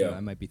find it, so Yeah.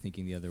 I might be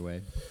thinking the other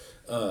way.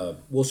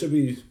 Well, should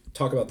we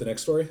talk about the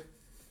next story?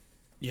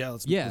 Yeah,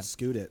 let's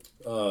scoot it.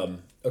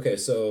 Okay,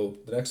 so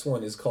the next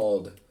one is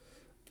called,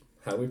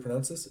 how do we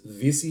pronounce this?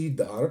 Vici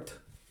d'Art,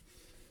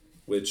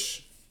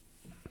 which,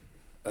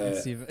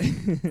 Let's see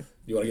if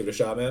you want to give it a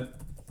shot, Matt?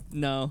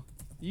 no,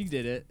 you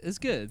did it. It's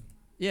good.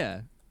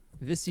 Yeah,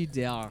 Vici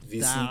d'Art.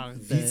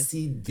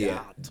 Vici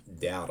d'Art,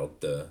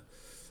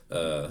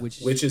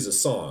 which is a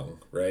song,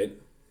 right?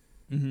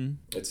 Mm-hmm.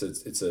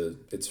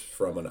 It's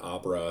from an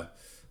opera.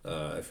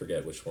 I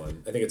forget which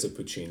one. I think it's a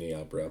Puccini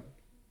opera.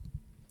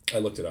 I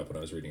looked it up when I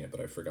was reading it,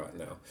 but I've forgotten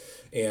now.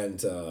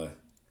 And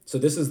so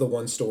this is the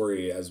one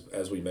story,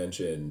 as we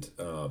mentioned,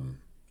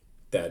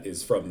 that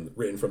is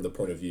written from the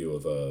point of view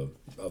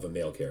of a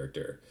male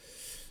character.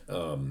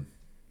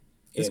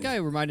 This guy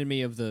reminded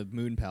me of the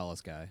Moon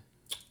Palace guy.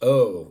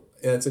 Oh,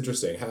 and it's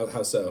interesting.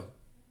 How so?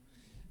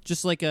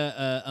 Just like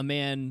a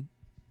man,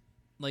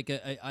 like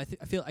I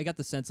feel I got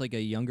the sense like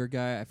a younger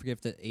guy. I forget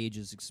if the age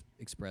is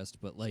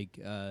expressed, but like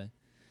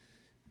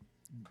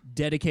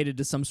dedicated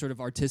to some sort of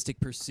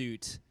artistic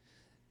pursuit,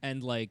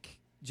 and like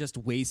just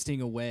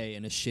wasting away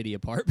in a shitty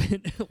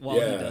apartment while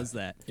he does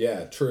that.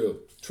 Yeah, true.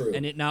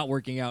 And it not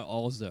working out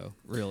also,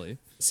 really.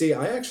 See,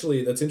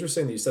 that's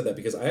interesting that you said that,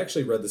 because I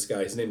actually read this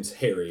guy. His name's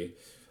Harry.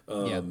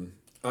 I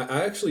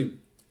actually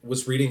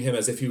was reading him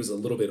as if he was a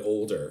little bit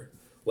older,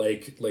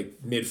 like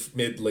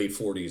mid late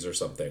 40s or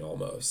something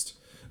almost,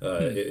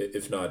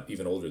 if not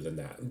even older than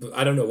that. But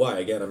I don't know why.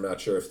 Again, I'm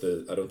not sure if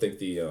I don't think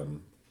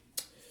the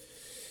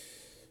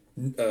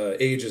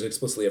age is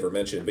explicitly ever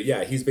mentioned. But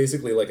yeah, he's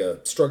basically like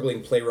a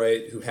struggling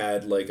playwright who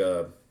had like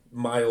a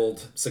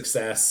mild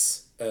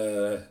success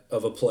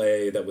of a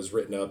play that was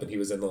written up, and he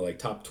was in the like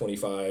top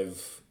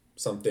 25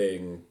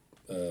 something.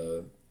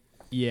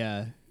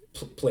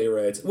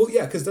 Playwrights. Well,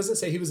 yeah, because doesn't it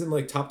say he was in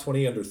like top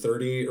 20 under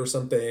 30 or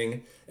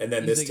something, and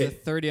then He's this like a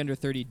 30 under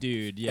 30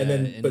 dude. Yeah, and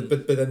then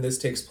but then this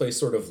takes place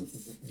sort of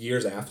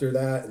years after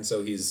that, and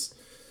so he's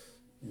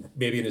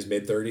maybe in his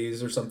mid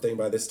 30s or something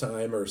by this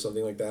time, or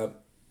something like that.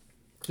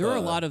 There are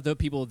a lot of the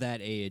people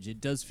that age.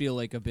 It does feel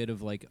like a bit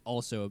of like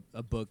also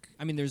a book.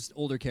 I mean, there's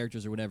older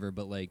characters or whatever,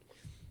 but like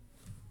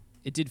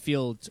it did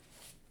feel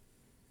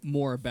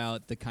more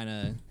about the kind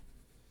of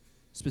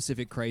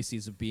specific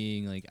crises of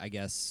being like, I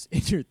guess,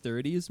 in your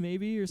 30s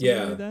maybe or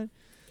something like that.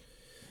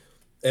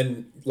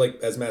 And like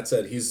as Matt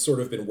said, he's sort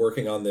of been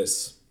working on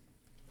this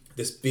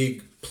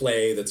big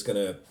play that's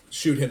gonna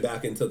shoot him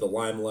back into the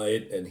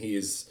limelight, and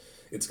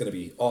it's going to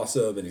be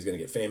awesome, and he's going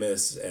to get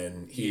famous,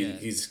 and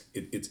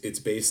it's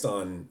based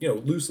on, you know,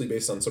 loosely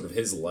based on sort of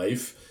his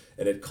life,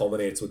 and it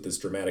culminates with this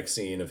dramatic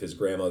scene of his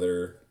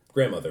grandmother,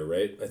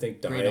 right? I think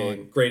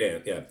dying, great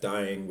aunt,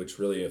 dying, which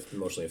really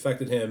emotionally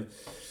affected him,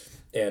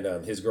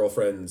 and his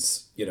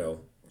girlfriend's, you know,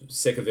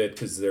 sick of it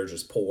because they're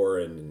just poor,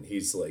 and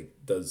he's like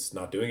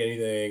not doing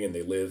anything, and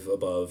they live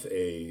above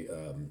a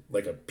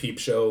like a peep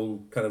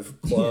show kind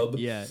of club.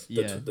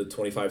 The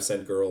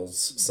 25-cent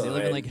girls sign. They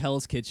live in like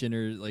Hell's Kitchen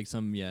or like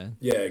some yeah,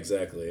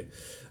 exactly.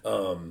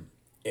 And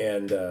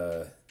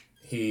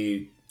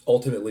he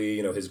ultimately,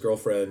 you know, his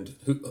girlfriend,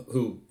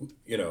 who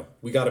you know,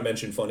 we got to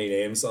mention funny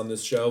names on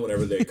this show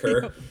whenever they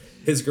occur.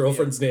 His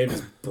girlfriend's name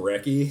is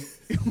Brecky.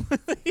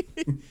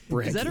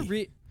 Brecky. Is that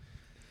a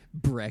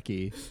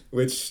Brecky?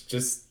 Which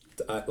just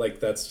like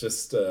that's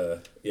just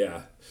that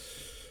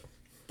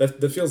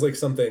feels like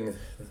something,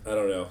 I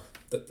don't know.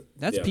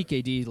 That's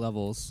PKD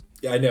levels.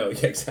 Yeah, I know.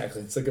 Yeah,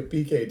 exactly. It's like a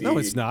PKD. No,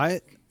 it's not.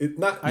 It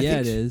not. I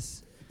think it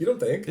is. You don't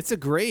think? It's a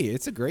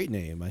great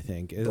name. I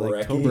think it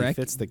like totally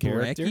fits the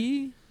character.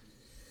 Brecky?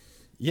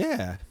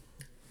 Yeah.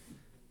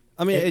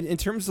 I mean, in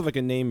terms of like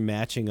a name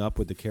matching up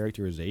with the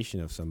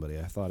characterization of somebody,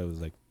 I thought it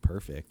was like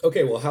perfect.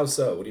 Okay, well, how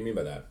so? What do you mean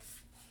by that?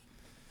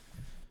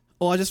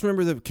 Well, I just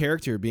remember the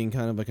character being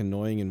kind of like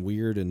annoying and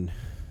weird, and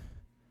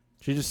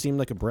she just seemed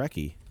like a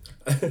Brecky.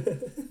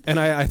 And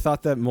I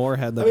thought that Moore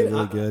had like a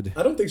really good...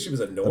 I don't think she was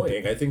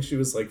annoying. I think she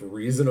was like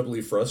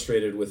reasonably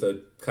frustrated with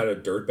a kind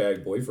of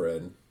dirtbag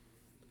boyfriend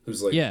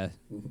who's like... Yeah.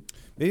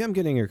 Maybe I'm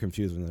getting her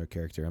confused with another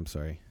character. I'm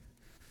sorry.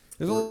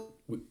 There's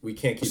we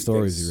can't keep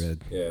stories things, you read.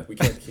 Yeah, we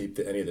can't keep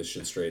any of this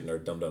shit straight in our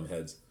dumb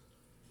heads.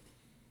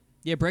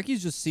 Yeah,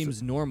 Brecky's just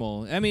seems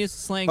normal. I mean, it's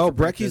slang for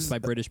breakfast by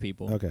British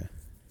people. Okay.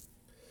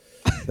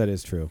 That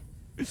is true.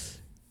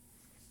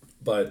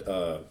 But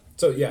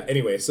so yeah,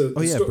 anyway, so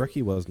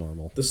Brecky was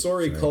normal. The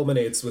story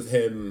culminates with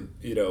him,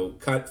 you know,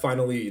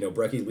 finally, you know,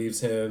 Brecky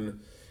leaves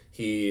him.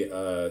 He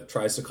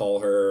tries to call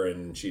her,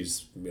 and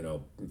she's, you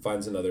know,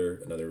 finds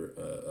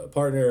another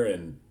partner,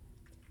 and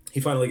he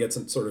finally gets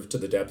sort of to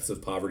the depths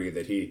of poverty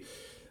that he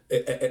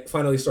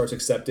finally starts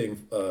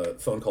accepting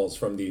phone calls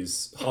from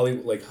these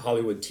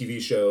Hollywood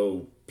TV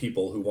show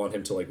people who want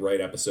him to like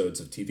write episodes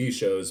of TV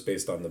shows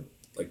based on the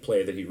like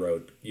play that he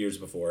wrote years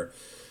before.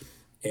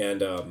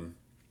 and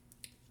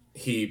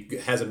he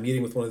has a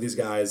meeting with one of these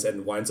guys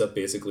and winds up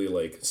basically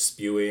like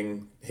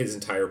spewing his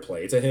entire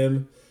play to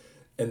him,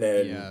 and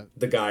then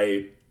the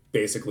guy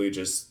basically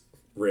just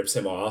rips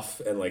him off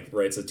and like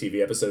writes a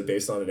TV episode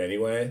based on it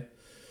anyway.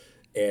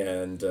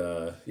 And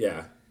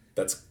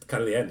that's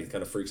kind of the end. He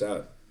kind of freaks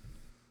out.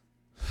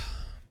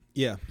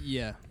 Yeah.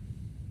 Yeah.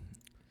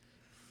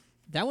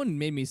 That one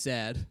made me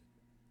sad,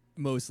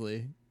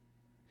 mostly.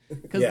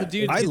 Because the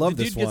dude, I love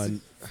the this dude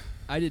one.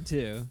 I did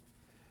too.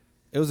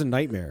 It was a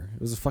nightmare.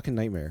 It was a fucking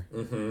nightmare.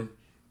 Mm-hmm.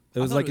 It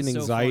was like an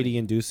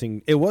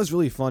anxiety-inducing. It was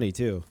really funny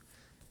too,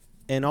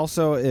 and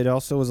also it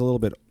also was a little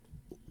bit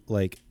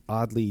like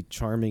oddly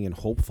charming and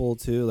hopeful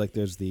too. Like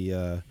there's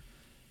the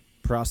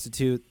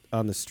prostitute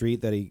on the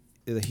street that he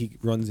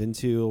runs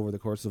into over the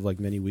course of like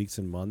many weeks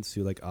and months,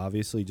 who like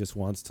obviously just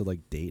wants to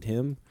like date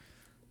him.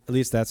 At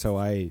least that's how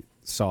I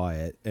saw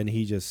it. And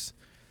he's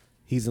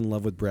in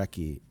love with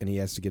Brecky, and he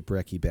has to get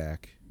Brecky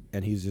back,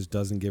 and he just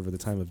doesn't give her the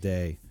time of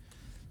day.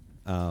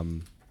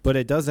 But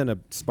it does end up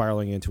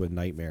spiraling into a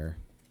nightmare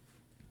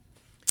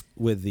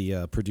with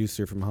the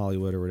producer from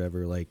Hollywood or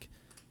whatever, like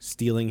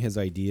stealing his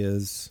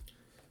ideas.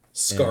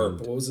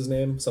 Scarp. What was his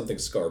name? Something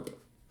Scarp.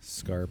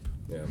 Scarp.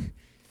 Yeah.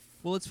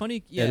 Well, it's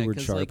funny. Yeah,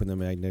 Edward Sharp like, and the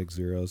Magnetic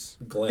Zeros.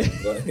 Glenn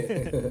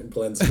Scarp.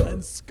 Glenn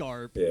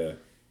Scarp. Yeah.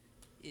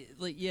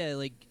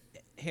 Like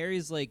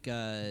Harry's like,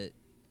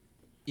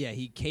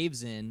 he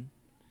caves in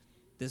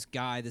this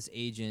guy, this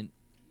agent,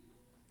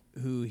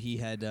 who he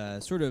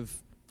had sort of.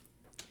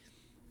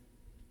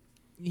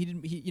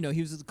 He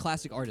was a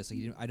classic artist.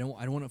 Like I don't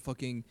want to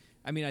fucking.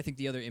 I mean, I think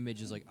the other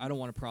image is like, I don't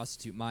want to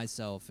prostitute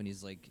myself, and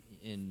he's like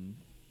in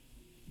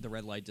the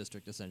red light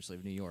district essentially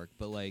of New York,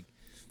 but like.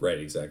 Right.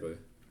 Exactly.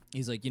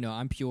 He's like,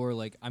 I'm pure.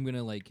 Like I'm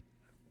gonna like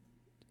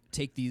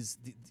take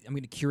I'm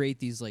gonna curate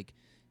these like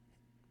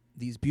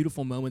these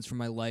beautiful moments from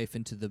my life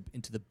into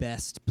the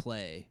best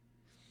play.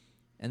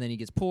 And then he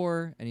gets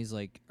poor, and he's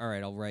like, all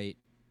right, I'll write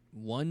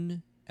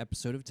one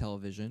episode of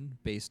television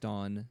based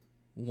on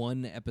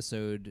one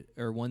episode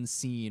or one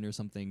scene or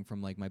something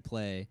from like my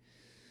play.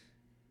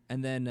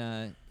 And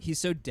then he's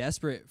so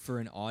desperate for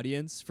an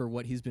audience for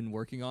what he's been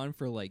working on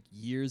for like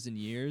years and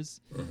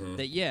years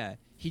that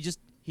he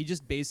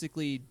just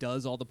basically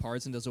does all the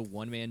parts and does a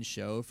one-man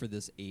show for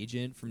this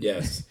agent from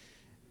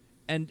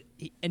and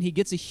he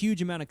gets a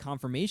huge amount of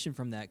confirmation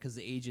from that, because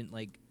the agent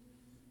like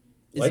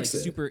is likes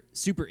like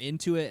super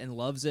into it and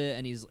loves it,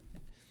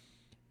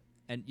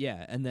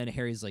 and then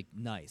Harry's like,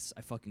 nice,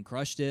 I fucking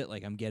crushed it,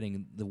 like I'm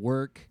getting the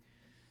work.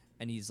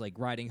 And he's like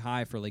riding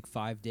high for like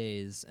 5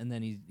 days, and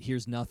then he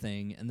hears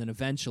nothing, and then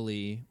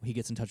eventually he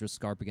gets in touch with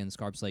Scarp again.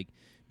 Scarp's like,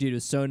 dude, it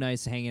was so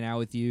nice hanging out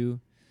with you,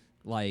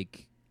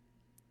 like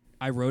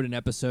I wrote an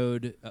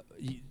episode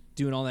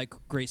doing all that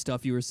great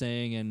stuff you were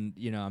saying, and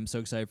I'm so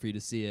excited for you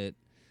to see it.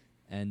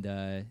 And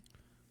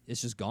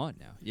it's just gone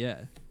now.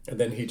 Yeah. And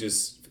then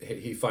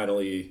he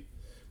finally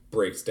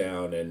breaks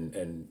down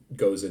and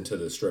goes into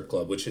the strip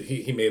club, which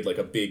he made like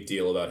a big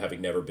deal about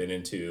having never been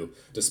into,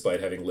 despite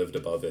having lived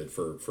above it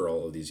for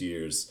all of these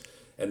years.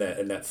 And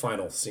that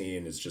final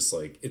scene is just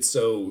like, it's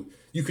so,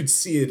 you could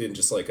see it in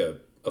just like a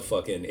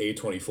fucking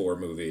A24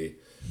 movie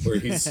where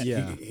he's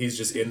he's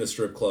just in the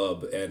strip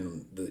club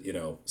and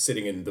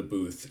sitting in the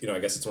booth. I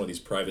guess it's one of these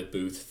private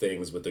booth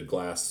things with the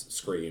glass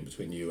screen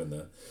between you and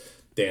the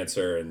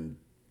dancer, and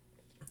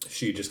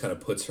she just kind of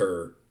puts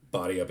her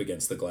body up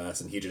against the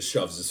glass, and he just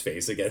shoves his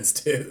face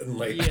against it, and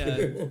like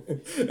and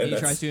he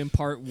tries to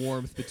impart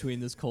warmth between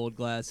this cold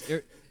glass.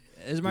 It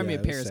reminds me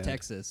of Paris,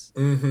 Texas.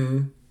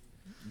 Mm-hmm.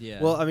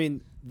 Yeah. Well, I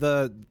mean,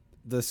 the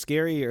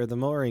scary or the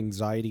more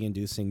anxiety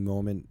inducing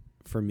moment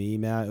for me,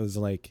 Matt, it was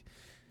like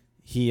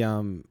he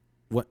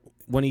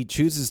when he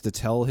chooses to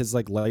tell his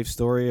like life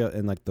story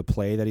and like the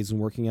play that he's been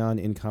working on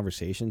in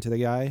conversation to the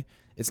guy,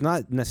 it's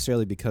not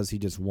necessarily because he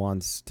just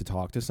wants to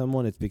talk to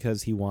someone. It's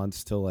because he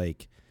wants to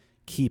like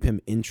keep him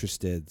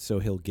interested so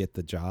he'll get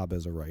the job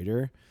as a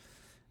writer.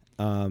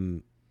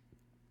 And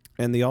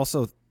the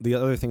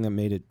other thing that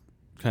made it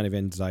kind of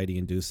anxiety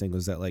inducing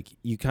was that like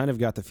you kind of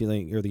got the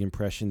feeling or the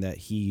impression that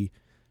he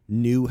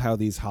knew how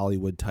these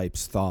Hollywood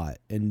types thought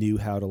and knew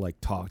how to like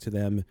talk to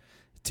them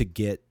to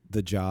get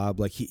the job.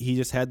 Like he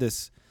just had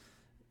this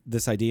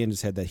idea in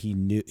his head that he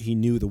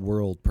knew the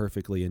world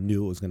perfectly and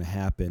knew it was going to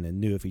happen and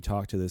knew if he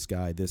talked to this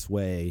guy this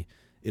way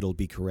it'll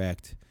be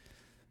correct.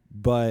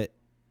 But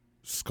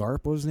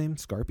Scarp, what was his name?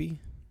 Scarp,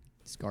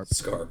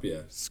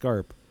 yeah.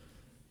 Scarp.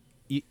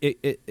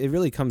 It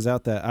really comes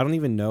out that I don't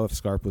even know if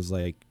Scarp was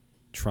like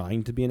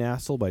trying to be an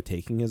asshole by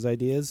taking his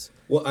ideas.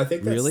 Well, I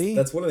think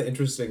that's one of the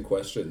interesting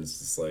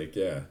questions. It's like,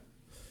 yeah.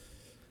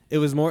 It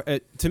was more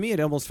to me. It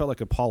almost felt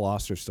like a Paul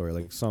Auster story,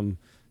 like some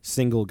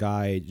single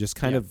guy just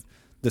kind of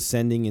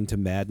descending into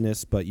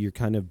madness, but you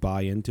kind of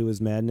buy into his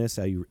madness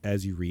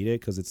as you read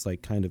it because it's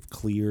like kind of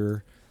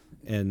clear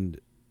and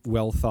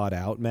well thought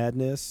out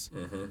madness.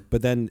 Mm-hmm.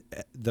 But then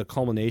the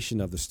culmination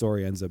of the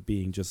story ends up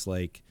being just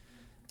like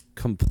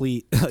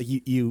complete.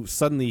 You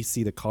suddenly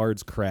see the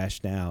cards crash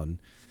down,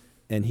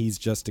 and he's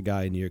just a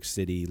guy in New York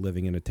City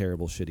living in a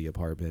terrible, shitty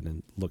apartment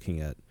and looking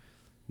at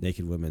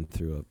naked women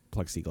through a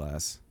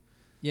plexiglass.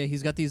 Yeah,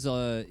 he's got these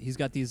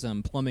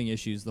plumbing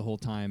issues the whole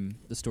time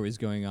the story's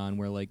going on,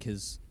 where like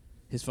his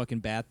fucking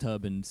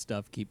bathtub and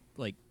stuff keep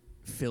like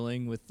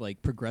filling with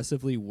like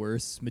progressively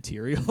worse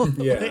material.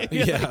 Yeah. Like,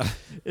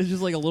 it's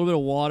just like a little bit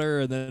of water,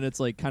 and then it's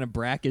like kind of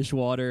brackish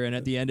water, and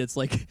at the end it's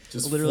like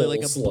Just literally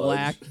like a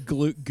sludge.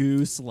 black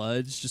goo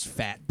sludge, just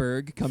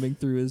fatberg coming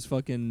through his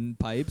fucking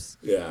pipes.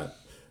 Yeah.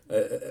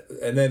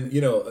 And then,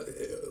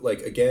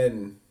 like,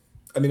 again,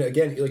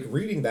 like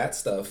reading that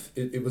stuff,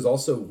 it was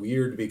also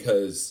weird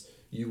because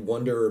you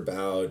wonder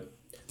about,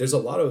 there's a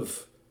lot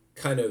of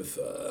kind of,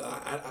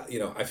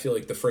 I feel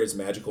like the phrase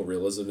magical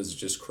realism is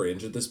just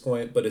cringe at this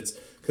point, but it's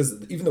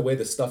because even the way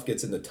the stuff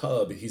gets in the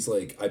tub, he's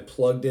like, I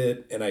plugged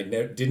it and I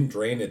didn't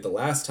drain it the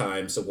last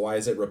time, so why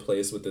is it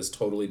replaced with this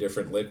totally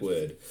different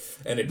liquid?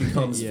 And it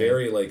becomes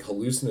very like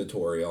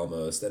hallucinatory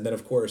almost. And then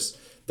of course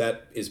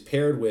that is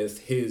paired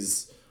with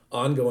his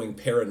ongoing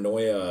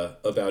paranoia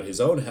about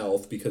his own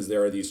health, because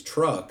there are these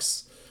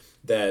trucks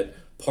that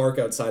park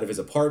outside of his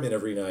apartment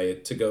every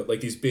night to go,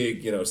 like these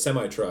big,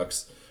 semi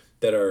trucks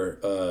that are,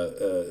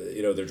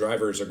 their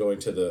drivers are going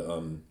to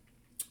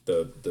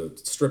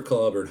the strip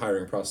club or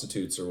hiring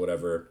prostitutes or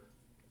whatever,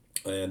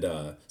 and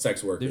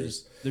sex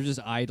workers. They're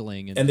just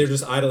idling, and they're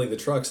just idling the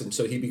trucks, and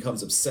so he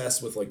becomes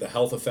obsessed with like the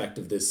health effect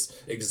of this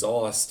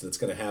exhaust that's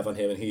going to have on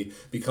him, and he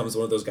becomes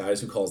one of those guys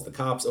who calls the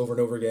cops over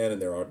and over again,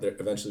 and they're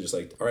eventually just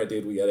like, all right,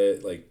 dude, we get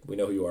it, like we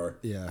know who you are.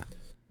 Yeah,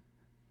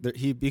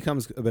 he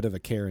becomes a bit of a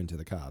Karen to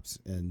the cops,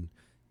 and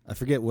I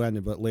forget when,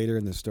 but later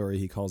in the story,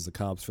 he calls the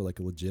cops for like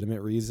a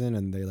legitimate reason,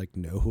 and they like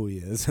know who he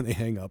is, and they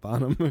hang up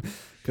on him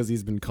because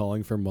he's been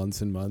calling for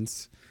months and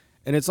months.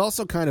 And it's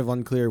also kind of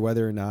unclear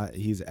whether or not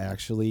he's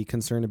actually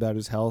concerned about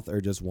his health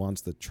or just wants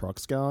the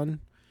trucks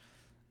gone.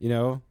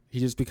 He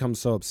just becomes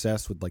so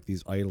obsessed with like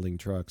these idling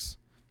trucks.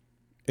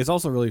 It's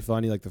also really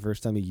funny. Like the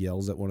first time he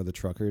yells at one of the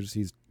truckers,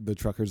 the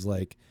trucker's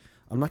like,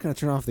 "I'm not going to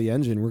turn off the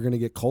engine. We're going to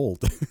get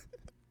cold."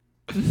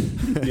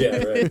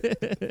 Yeah, right.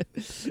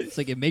 It's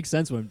like, it makes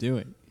sense what I'm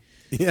doing.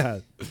 Yeah,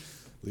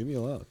 leave me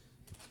alone.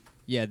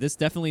 Yeah, this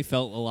definitely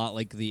felt a lot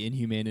like the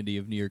inhumanity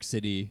of New York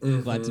City.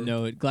 Mm-hmm. Glad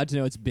to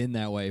know it's been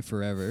that way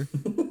forever.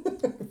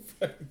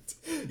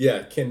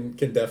 Yeah, can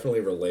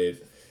definitely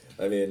relate.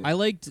 I mean,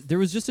 there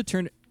was just a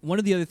turn. One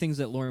of the other things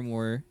that Lauren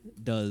Moore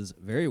does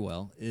very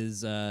well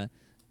is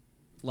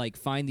like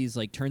find these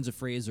like turns of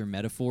phrase or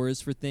metaphors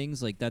for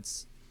things. Like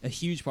that's a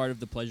huge part of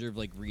the pleasure of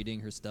like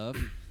reading her stuff.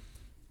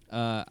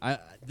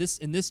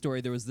 In this story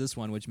there was this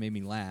one which made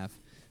me laugh.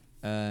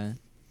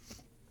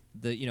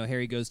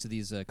 Harry goes to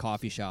these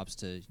coffee shops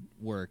to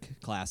work,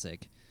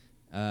 classic,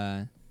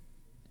 and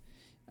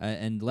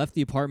left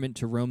the apartment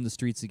to roam the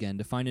streets again,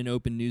 to find an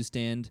open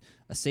newsstand,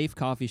 a safe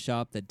coffee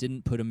shop that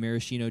didn't put a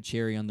maraschino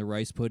cherry on the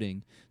rice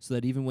pudding, so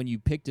that even when you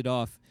picked it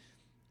off,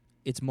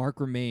 its mark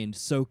remained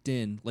soaked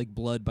in like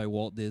blood by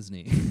Walt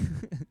Disney.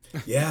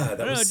 Yeah,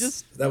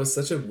 that was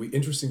such an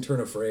interesting turn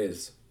of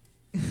phrase.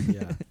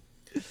 Yeah,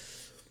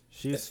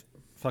 she's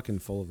fucking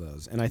full of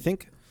those, and I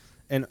think,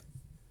 and.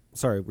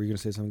 Sorry, were you going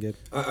to say something, Gabe?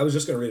 I was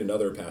just going to read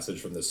another passage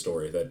from this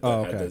story that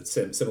had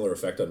the similar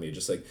effect on me.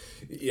 Just like,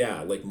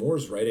 yeah, like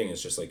Moore's writing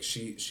is just like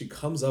she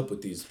comes up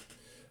with these,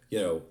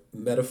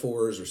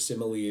 metaphors or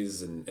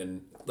similes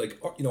and like,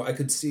 I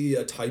could see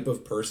a type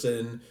of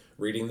person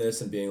reading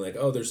this and being like,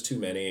 oh, there's too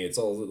many. It's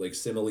all like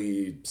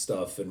simile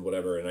stuff and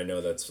whatever. And I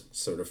know that's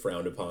sort of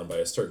frowned upon by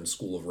a certain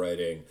school of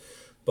writing,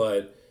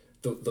 but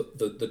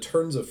the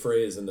turns of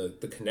phrase and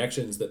the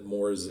connections that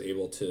Moore is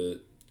able to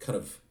kind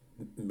of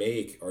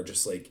make are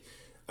just like,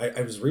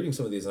 I was reading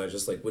some of these and I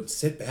just like would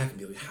sit back and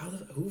be like,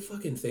 who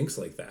fucking thinks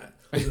like that?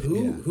 Like,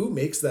 who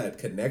makes that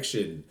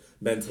connection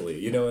mentally?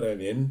 You know what I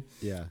mean?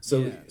 Yeah.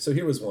 So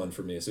here was one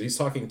for me. So he's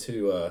talking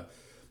to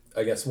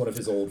I guess one of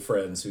his old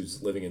friends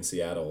who's living in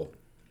Seattle,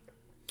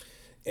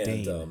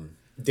 and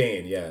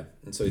Dane, yeah.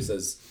 And so he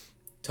says,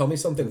 tell me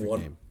something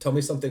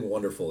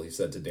wonderful, he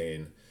said to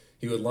Dane.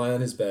 He would lie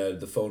on his bed,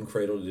 the phone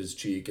cradled at his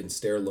cheek, and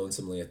stare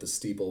lonesomely at the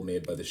steeple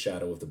made by the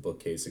shadow of the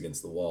bookcase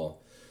against the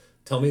wall.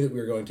 Tell me that we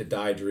are going to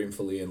die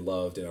dreamfully and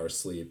loved in our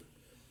sleep.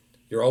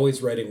 You're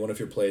always writing one of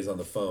your plays on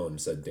the phone,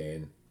 said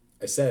Dane.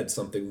 I said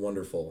something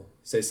wonderful.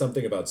 Say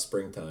something about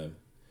springtime.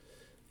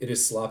 It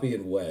is sloppy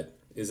and wet.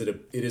 It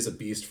is a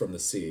beast from the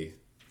sea.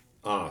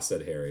 Ah,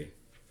 said Harry.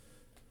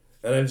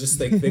 And I'm just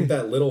like, think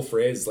that little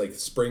phrase, like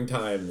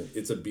springtime,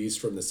 it's a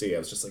beast from the sea. I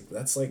was just like,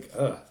 that's like,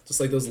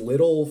 just like those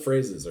little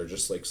phrases are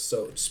just like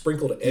so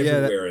sprinkled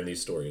everywhere in these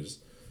stories.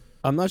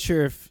 I'm not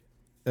sure if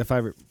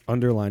I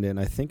underlined it, and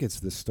I think it's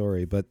this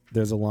story, but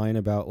there's a line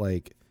about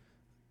like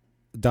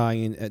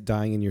dying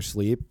in your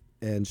sleep,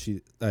 and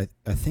I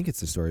think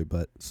it's the story,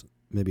 but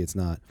maybe it's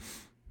not.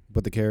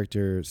 But the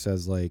character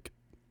says like,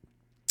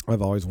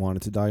 I've always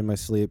wanted to die in my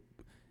sleep,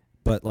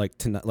 but like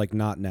tonight, like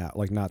not now,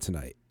 like not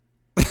tonight.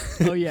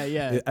 Oh yeah.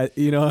 yeah,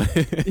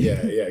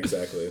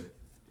 exactly.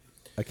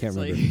 I can't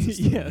remember.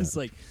 It's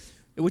like,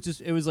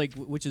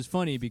 which is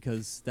funny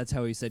because that's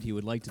how he said he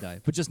would like to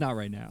die, but just not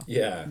right now.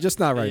 Yeah, just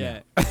not right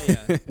now.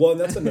 Yeah. Well, and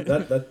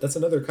that's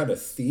another kind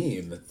of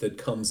theme that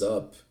comes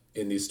up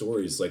in these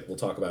stories, like we'll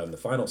talk about in the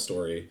final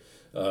story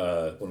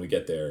when we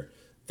get there,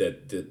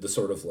 that the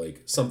sort of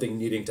like something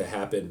needing to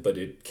happen, but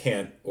it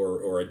can't,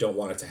 or I don't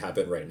want it to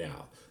happen right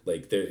now.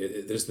 Like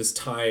there's this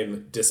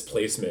time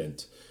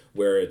displacement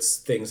where it's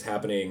things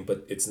happening,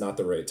 but it's not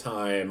the right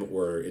time,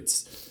 or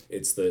it's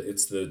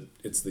the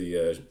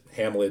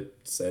Hamlet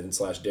and /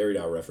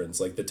 Derrida reference.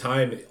 Like the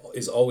time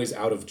is always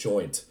out of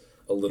joint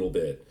a little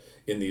bit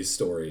in these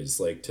stories,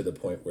 like to the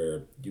point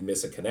where you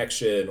miss a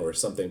connection or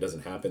something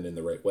doesn't happen in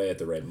the right way at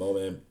the right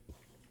moment.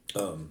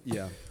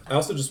 Yeah. I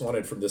also just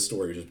wanted from this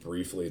story just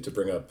briefly to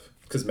bring up,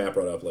 because Matt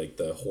brought up like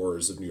the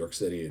horrors of New York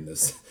City in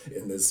this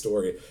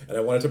story, and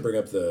I wanted to bring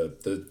up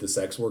the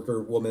sex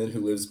worker woman who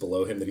lives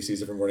below him that he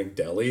sees every morning,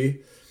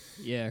 Deli.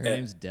 Yeah, her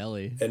name's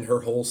Deli. And her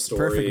whole story,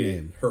 Perfect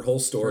name.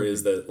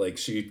 Is that like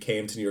she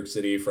came to New York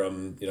City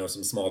from, you know,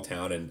 some small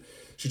town, and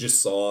she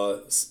just saw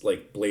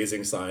like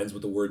blazing signs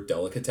with the word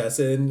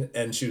delicatessen,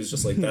 and she was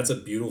just like, that's a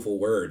beautiful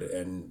word,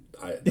 and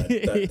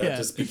that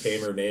just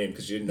became her name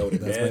because she didn't know what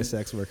it meant. That's my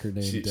sex worker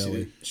name,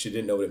 Deli. She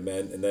didn't know what it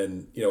meant, and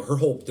then, you know, her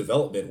whole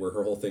development, where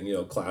her whole thing, you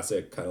know,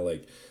 classic kind of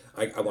like,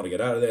 I want to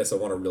get out of this, I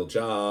want a real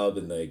job,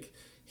 and like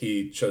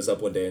he shows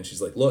up one day and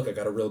she's like, look, I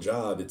got a real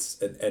job.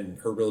 And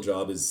her real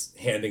job is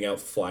handing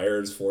out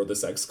flyers for the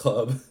sex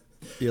club.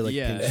 You're like,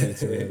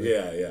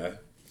 yeah.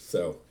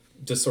 So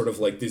just sort of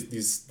like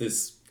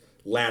this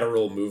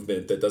lateral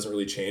movement that doesn't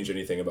really change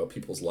anything about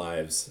people's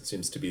lives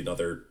seems to be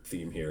another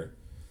theme here.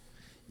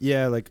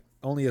 Yeah, like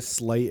only a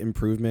slight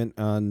improvement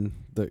on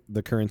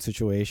the current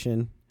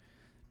situation.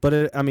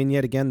 But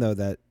yet again, though,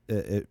 that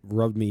it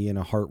rubbed me in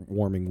a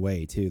heartwarming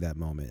way too. That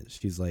moment,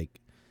 she's like,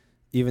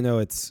 even though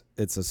it's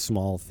a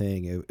small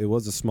thing, it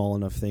was a small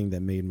enough thing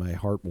that made my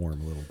heart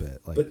warm a little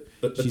bit. Like,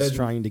 but she's then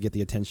trying to get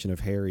the attention of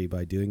Harry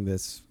by doing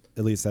this.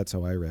 At least that's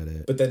how I read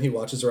it. But then he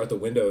watches her out the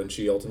window, and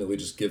she ultimately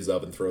just gives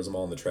up and throws them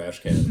all in the trash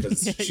can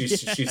because she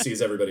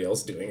sees everybody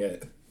else doing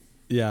it.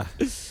 Yeah.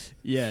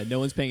 Yeah, no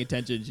one's paying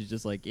attention. She's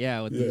just like,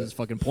 this is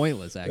fucking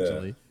pointless,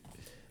 actually.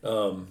 Yeah.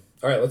 All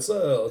right, let's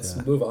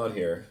move on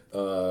here.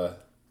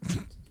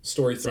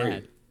 Story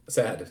 3.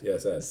 Sad. Yeah,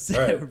 sad.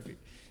 All right.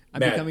 I'm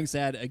becoming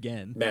sad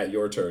again. Matt,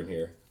 your turn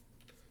here.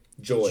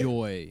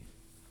 Joy.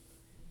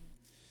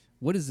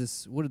 What is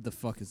this? What the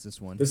fuck is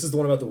this one? This is the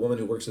one about the woman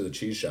who works at the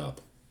cheese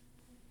shop.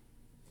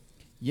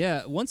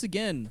 Yeah, once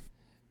again,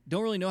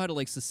 don't really know how to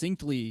like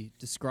succinctly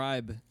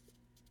describe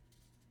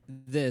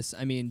this.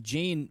 I mean,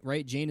 Jane,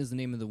 right? Jane is the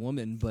name of the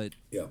woman, but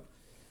yeah.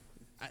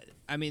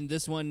 I mean,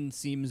 this one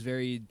seems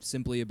very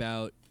simply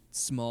about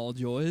small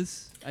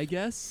joys, I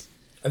guess.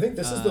 I think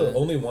this is the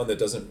only one that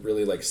doesn't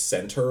really like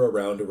center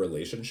around a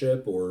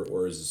relationship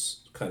or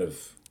is kind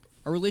of...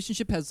 A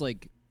relationship has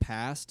like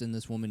passed and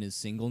this woman is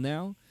single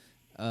now.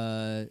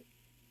 But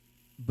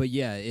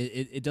yeah,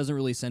 it doesn't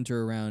really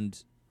center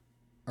around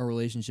a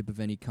relationship of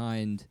any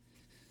kind.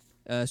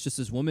 It's just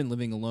this woman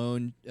living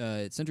alone.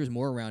 It centers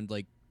more around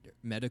like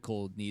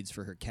medical needs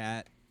for her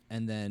cat.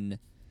 And then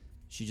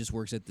she just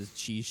works at this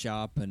cheese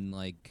shop and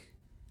like,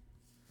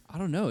 I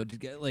don't know,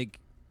 like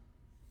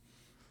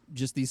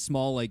just these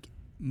small like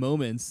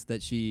moments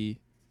that she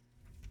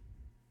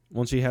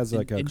has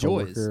like a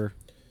enjoys. coworker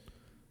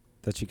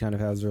that she kind of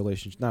has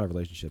not a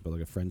relationship, but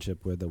like a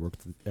friendship with, that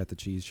worked at the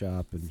cheese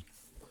shop, and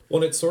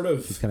it's sort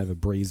of, she's kind of a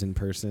brazen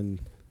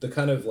person. The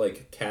kind of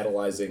like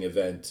catalyzing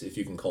event, if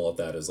you can call it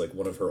that, is like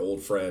one of her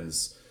old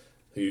friends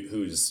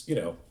who's, you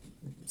know,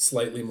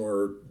 slightly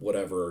more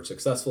whatever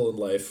successful in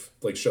life,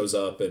 like shows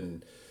up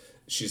and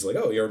she's like,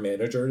 oh, you're a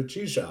manager at a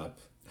cheese shop.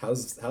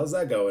 How's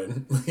that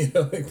going? You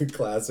know, like the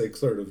classic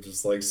sort of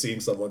just like seeing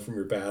someone from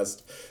your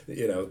past,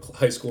 you know,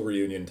 high school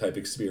reunion type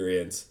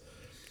experience.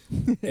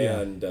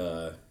 And,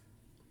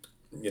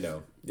 you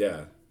know,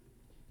 yeah.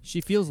 She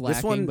feels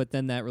lacking, but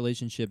then that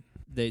relationship,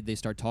 they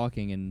start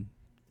talking, and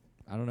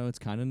I don't know, it's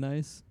kind of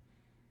nice.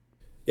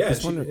 Yeah,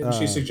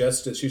 she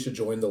suggests that she should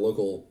join the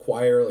local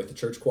choir, like the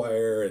church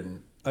choir.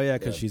 And oh, yeah,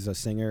 because she's a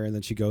singer, and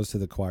then she goes to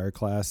the choir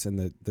class,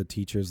 and the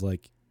teacher's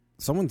like,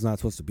 someone's not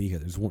supposed to be here.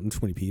 There's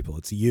 120 people.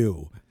 It's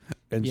you.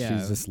 And she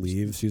just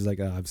leaves. She's like,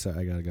 oh, I'm sorry.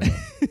 I got to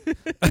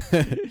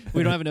go.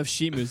 We don't have enough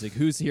sheet music.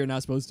 Who's here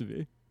not supposed to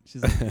be?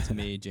 She's like, it's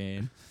me,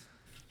 Jane.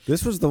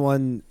 This was the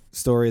one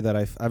story that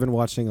I've been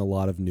watching a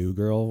lot of New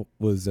Girl,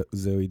 was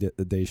Zoe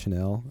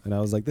Deschanel. And I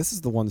was like, this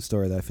is the one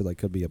story that I feel like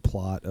could be a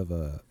plot of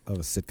a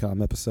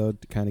sitcom episode.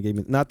 It kind of gave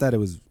me, not that it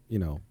was, you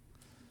know,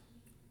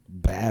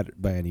 bad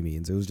by any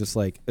means. It was just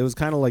like, it was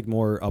kind of like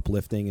more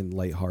uplifting and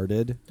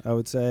lighthearted, I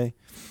would say.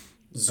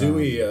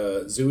 Zoe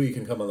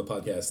can come on the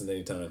podcast at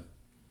any time.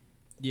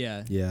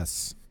 Yeah.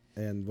 Yes.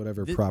 And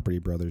whatever Property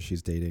Brothers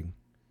she's dating.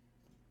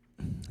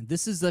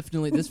 This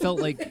felt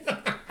like...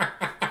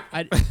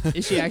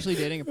 is she actually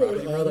dating a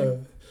Property Brother?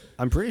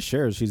 I'm pretty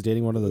sure she's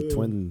dating one of the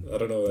twin... I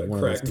don't know, that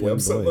cracked me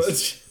up so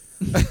much.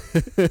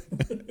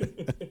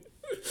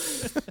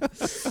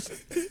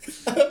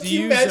 Do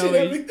you,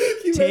 Zoe,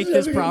 take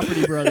this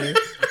Property Brother?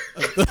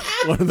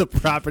 One of the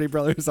Property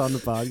Brothers on the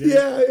podcast?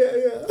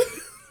 Yeah.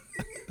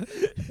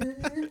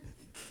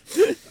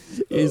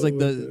 He's like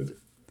the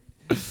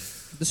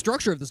The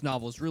structure of this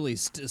novel is really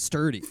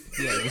sturdy.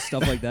 Yeah, just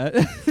stuff like that.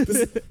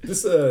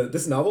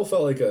 This novel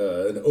felt like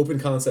an open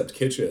concept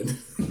kitchen.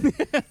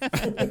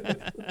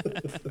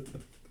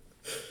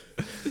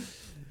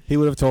 He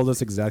would have told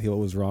us exactly what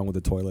was wrong with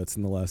the toilets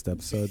in the last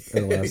episode,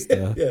 or the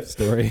last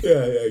story.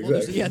 Yeah,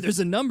 exactly. Well, there's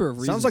a number of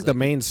reasons. Sounds like the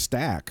main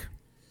stack.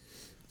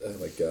 Oh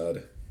my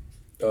god.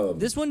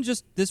 This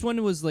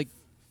one was like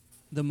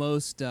the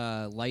most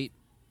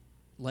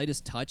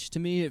lightest touch to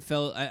me. It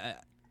felt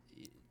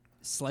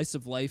slice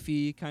of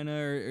lifey kind of,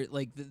 or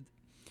like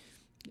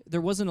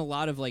there wasn't a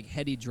lot of like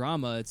heady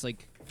drama. It's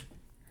like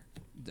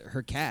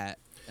her cat,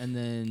 and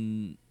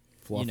then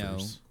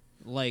Fluffers.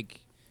 like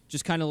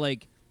just kind of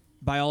like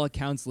by all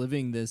accounts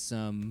living this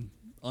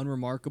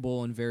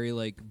unremarkable and very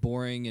like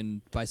boring,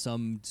 and by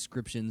some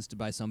descriptions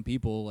by some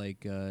people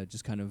like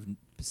just kind of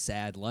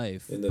sad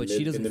life. But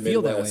she doesn't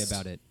feel that way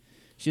about it.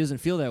 She doesn't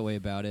feel that way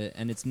about it,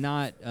 and it's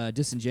not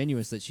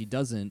disingenuous that she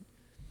doesn't.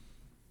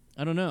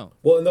 I don't know.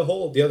 Well, and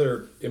the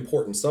other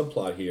important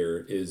subplot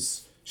here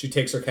is she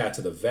takes her cat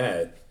to the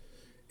vet,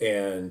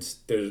 and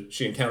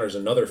she encounters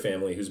another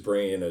family who's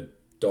bringing in a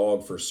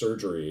dog for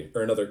surgery,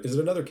 or is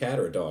it another cat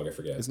or a dog? I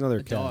forget. It's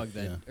another dog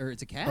or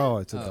it's a cat. Oh,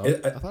 it's a dog.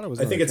 I thought it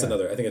was. I think it's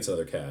another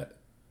cat.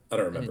 I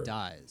don't remember. And it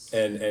dies.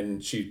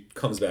 And she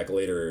comes back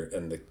later,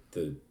 and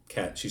the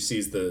cat, she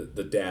sees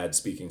the dad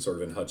speaking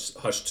sort of in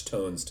hushed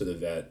tones to the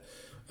vet,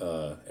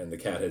 and the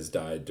cat has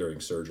died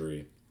during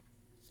surgery.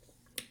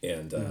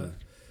 And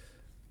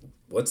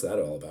what's that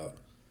all about?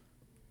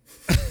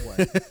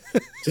 What?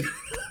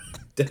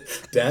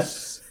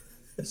 Death?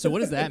 So what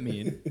does that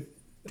mean?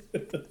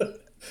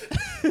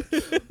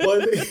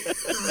 Well,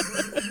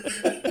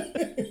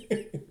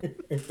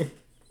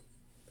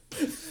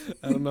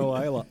 I don't know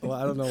why. I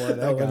don't know why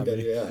that got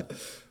me. Yeah.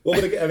 Well,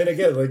 but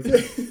again, like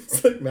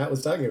it's like Matt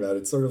was talking about.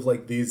 It's sort of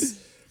like these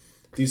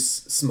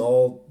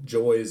small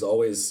joys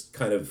always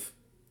kind of,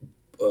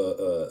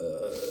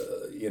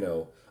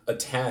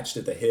 attached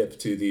at the hip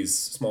to these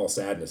small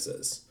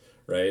sadnesses,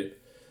 right?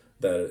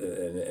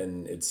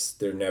 And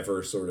they're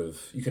never sort of,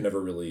 you can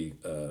never really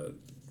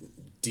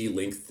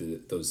de-link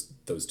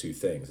those two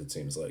things. It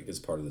seems like as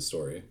part of the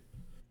story.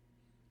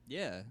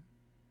 Yeah.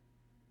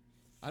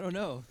 I don't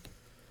know.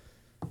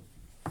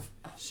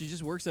 She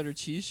just works at her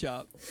cheese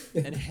shop,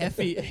 and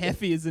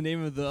Heffy is the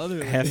name of the other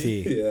lady.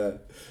 Heffy. Yeah,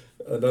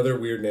 another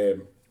weird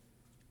name.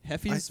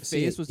 Heffy's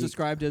face was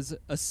described as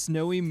a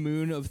snowy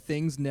moon of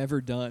things never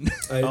done.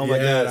 Oh my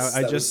god!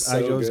 I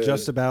was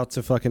just about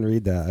to fucking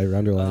read that. I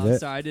underlined it.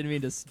 Sorry, I didn't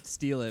mean to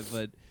steal it,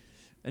 but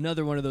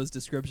another one of those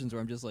descriptions where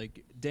I'm just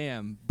like,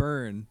 damn,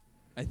 burn.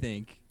 I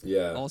think.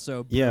 Yeah.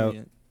 Also brilliant.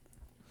 Yeah.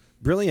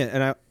 Brilliant,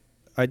 and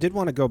I did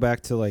want to go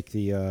back to like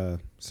the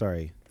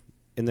sorry.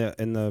 In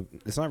the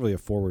it's not really a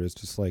forward, it's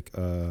just like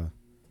a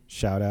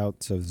shout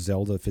out to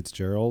Zelda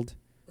Fitzgerald,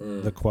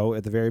 the quote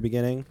at the very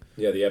beginning.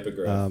 Yeah, the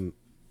epigraph.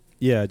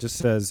 Yeah, it just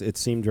says, "It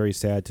seemed very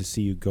sad to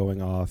see you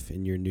going off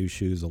in your new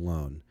shoes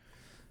alone,"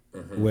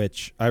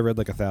 which I read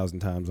like 1,000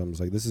 times. I was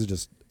like, this is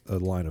just a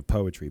line of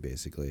poetry,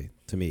 basically.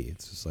 To me,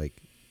 it's just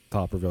like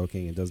thought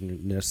provoking. It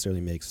doesn't necessarily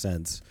make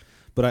sense,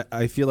 but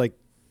I feel like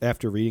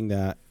after reading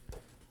that,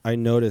 I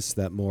noticed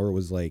that Moore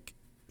was like,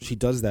 she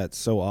does that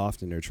so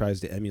often, or tries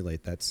to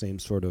emulate that same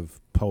sort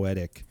of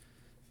poetic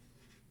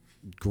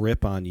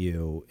grip on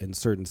you in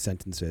certain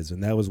sentences,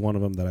 and that was one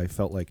of them that I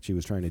felt like she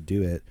was trying to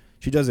do it.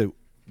 She does it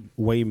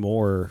way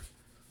more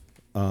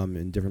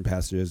in different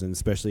passages, and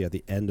especially at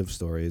the end of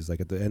stories.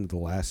 Like at the end of the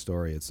last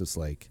story, it's just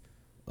like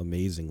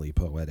amazingly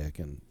poetic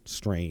and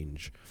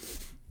strange.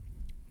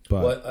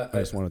 But I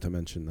just wanted to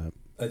mention that.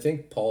 I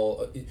think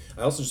Paul,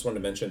 I also just wanted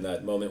to mention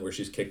that moment where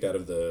she's kicked out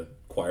of the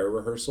choir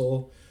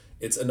rehearsal.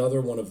 It's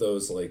another one of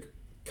those like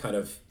kind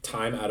of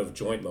time out of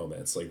joint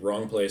moments, like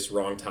wrong place,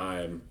 wrong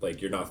time.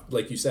 Like you're not,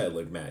 like you said,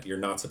 like Matt, you're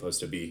not supposed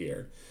to be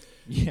here.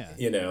 Yeah.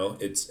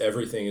 It's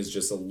everything is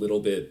just a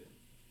little bit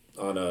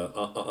on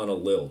a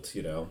lilt,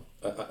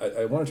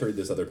 I wanted to read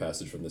this other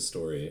passage from this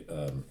story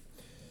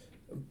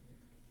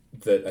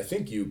that I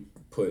think you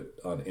put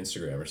on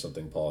Instagram or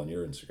something, Paul, on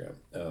your Instagram.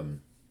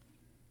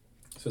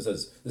 So it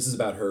says, this is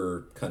about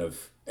her kind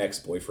of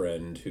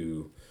ex-boyfriend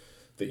who,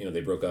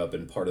 they broke up,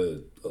 and part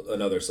of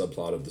another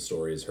subplot of the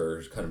story is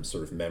her kind of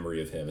sort of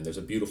memory of him. And there's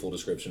a beautiful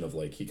description of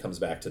like, he comes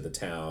back to the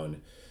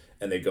town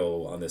and they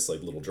go on this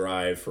like little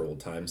drive for old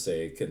time's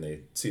sake, and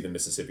they see the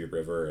Mississippi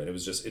River, and it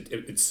was just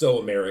it's so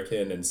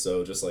American and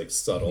so just like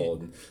subtle.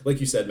 And like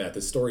you said, Matt,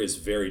 this story is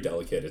very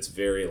delicate. It's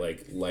very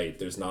like light.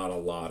 There's not a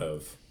lot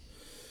of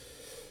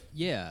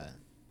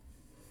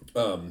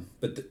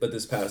but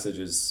this passage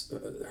is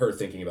her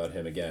thinking about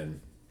him again.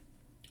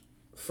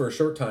 For a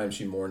short time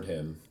she mourned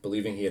him,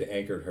 believing he had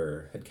anchored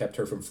her, had kept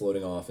her from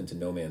floating off into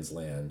no man's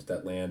land,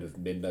 that land of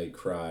midnight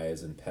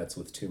cries and pets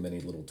with too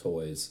many little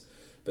toys.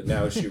 But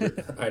now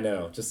I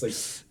know, just like...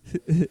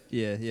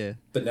 Yeah.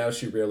 But now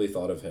she rarely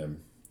thought of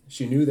him.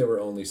 She knew there were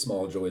only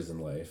small joys in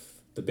life.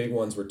 The big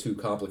ones were too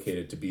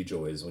complicated to be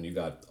joys when you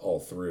got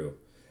all through.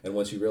 And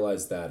once you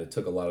realized that, it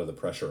took a lot of the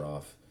pressure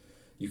off.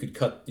 You could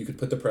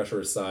put the pressure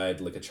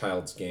aside like a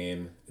child's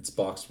game, its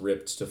box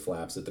ripped to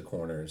flaps at the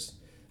corners.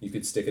 You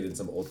could stick it in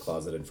some old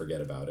closet and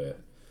forget about it.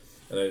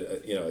 And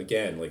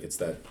again, like it's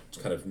that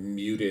kind of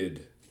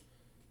muted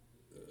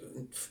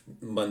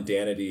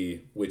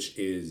mundanity, which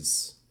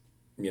is,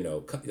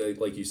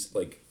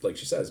 like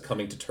she says,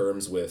 coming to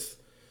terms with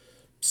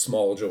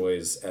small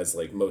joys as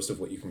like most of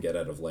what you can get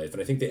out of life.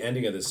 And I think the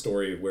ending of this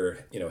story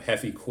where,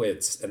 Heffy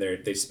quits and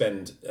they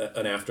spend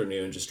an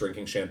afternoon just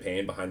drinking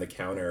champagne behind the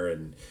counter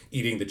and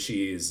eating the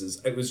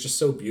cheese it was just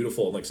so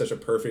beautiful and like such a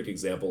perfect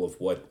example of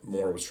what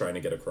Moore was trying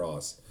to get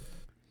across.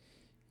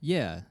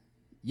 Yeah.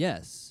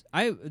 Yes.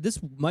 This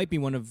might be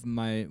one of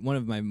my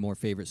more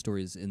favorite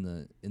stories in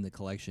the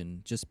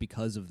collection just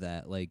because of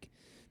that. Like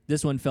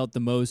this one felt the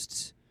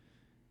most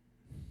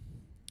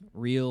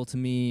real to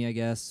me, I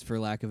guess, for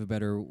lack of a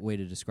better way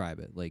to describe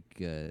it. Like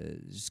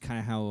just kind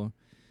of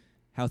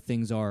how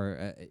things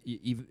are,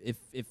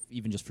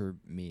 even just for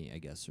me, I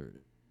guess,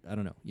 or I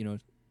don't know.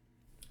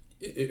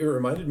 It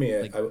reminded me.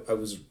 Like, I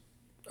was.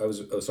 Oh,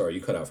 sorry,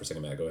 you cut out for a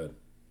second, Matt. Go ahead.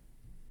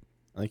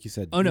 Like you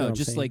said. Oh no,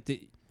 just like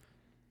the.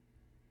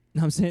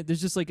 No, I'm saying there's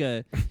just like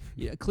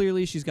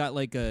clearly she's got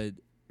like a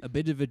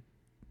bit of a.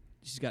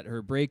 She's got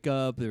her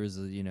breakup. There was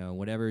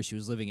whatever. She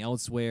was living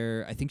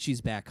elsewhere. I think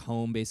she's back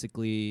home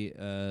basically.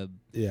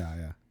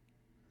 Yeah.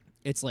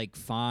 It's like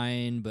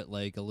fine, but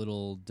like a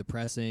little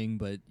depressing.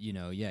 But you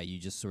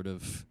just sort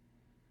of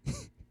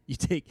you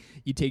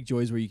take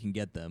joys where you can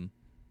get them.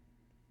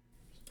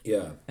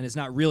 Yeah, and it's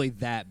not really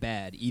that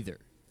bad either.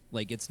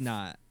 Like it's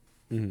not.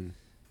 Mm-hmm.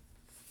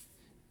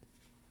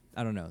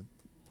 I don't know.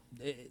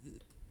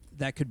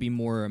 That could be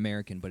more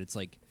American, but it's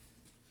like.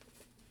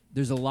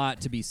 There's a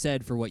lot to be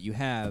said for what you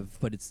have,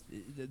 but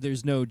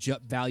there's no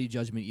value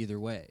judgment either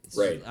way.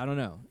 Right. I don't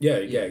know.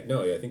 Yeah.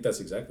 No, I think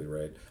that's exactly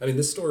right. I mean,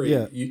 this story,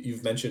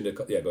 you've mentioned it.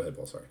 Yeah, go ahead,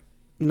 Paul. Sorry.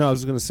 No, I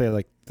was going to say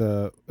like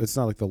it's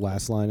not like the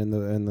last line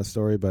in the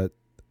story, but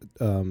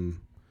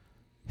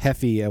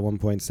Heffy at one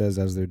point says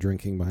as they're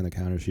drinking behind the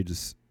counter, she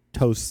just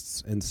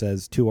toasts and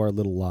says, "To our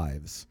little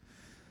lives."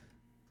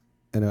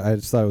 And I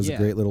just thought it was a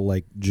great little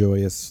like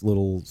joyous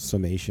little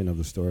summation of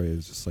the story. It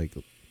was just like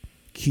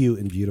cute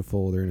and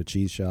beautiful. They're in a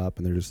cheese shop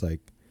and they're just like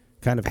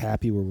kind of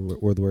happy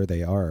with where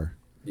they are.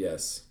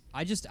 Yes.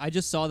 I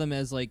just saw them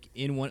as like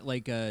in one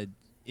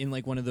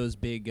of those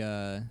big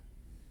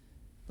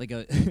like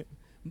a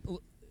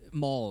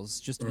malls,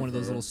 just one of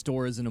those little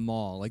stores in a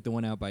mall, like the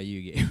one out by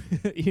you,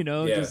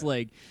 Gabe. Just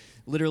like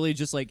literally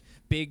just like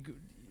big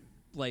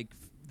like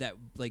that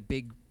like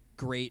big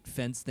great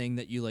fence thing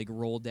that you like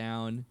roll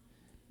down,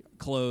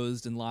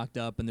 closed and locked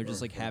up, and they're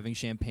just like having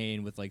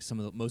champagne with like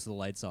most of the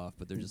lights off,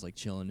 but they're just like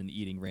chilling and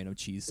eating random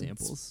cheese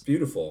samples. It's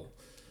beautiful.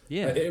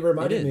 Yeah, it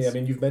reminded me. I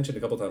mean, you've mentioned a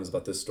couple times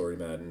about this story,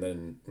 Matt, and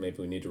then maybe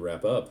we need to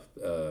wrap up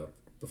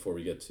before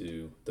we get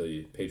to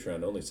the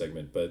Patreon only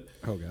segment. But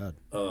oh god,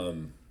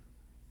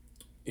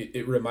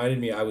 it reminded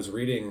me. I was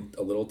reading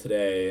a little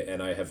today,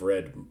 and I have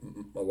read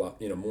a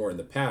lot, more in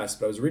the past.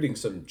 But I was reading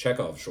some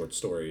Chekhov short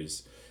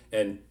stories.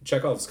 And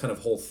Chekhov's kind of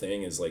whole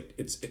thing is like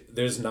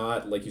there's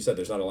not, like you said,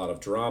 there's not a lot of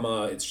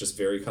drama. It's just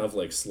very kind of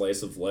like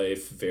slice of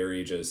life,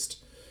 very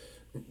just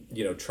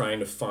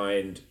trying to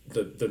find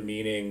the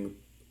meaning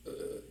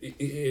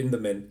in the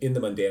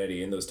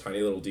mundanity, in those tiny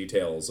little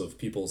details of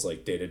people's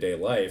like day-to-day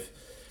life.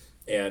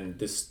 And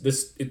this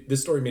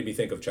story made me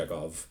think of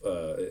Chekhov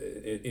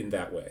in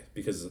that way,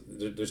 because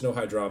there's no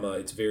high drama.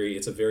 It's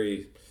a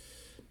very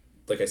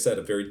like I said,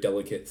 a very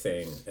delicate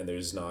thing, and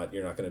you're not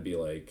going to be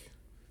like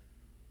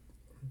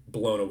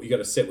blown away. You got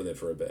to sit with it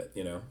for a bit,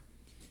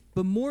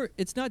 But more,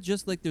 it's not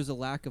just like there's a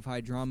lack of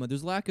high drama.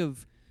 There's a lack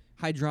of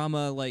high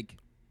drama like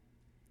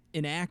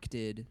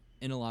enacted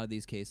in a lot of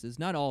these cases.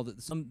 Not all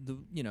that. Some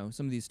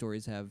of these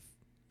stories have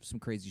some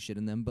crazy shit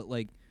in them, but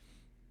like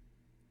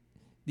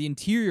the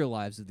interior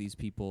lives of these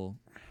people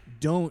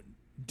don't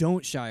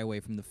shy away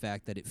from the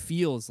fact that it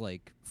feels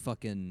like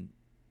fucking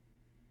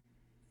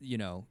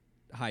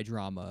high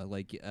drama,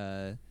 like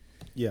that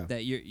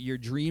your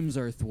dreams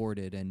are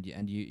thwarted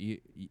and you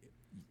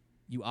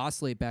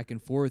oscillate back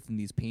and forth in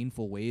these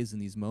painful ways in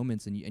these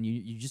moments, and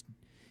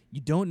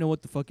you don't know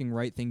what the fucking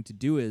right thing to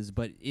do is,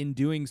 but in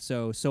doing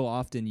so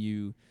often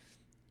you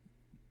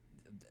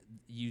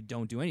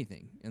don't do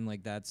anything, and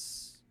like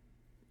that's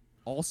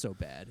also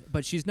bad.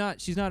 But she's not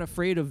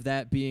afraid of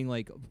that being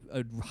like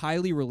a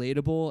highly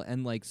relatable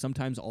and like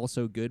sometimes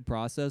also good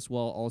process,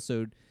 while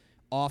also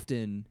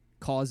often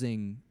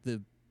causing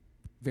the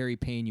very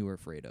pain you were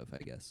afraid of, I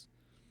guess.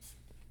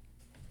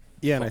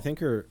 Yeah, and I think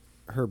her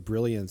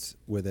brilliance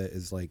with it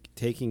is like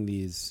taking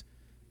these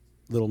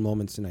little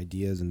moments and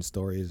ideas and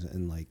stories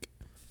and like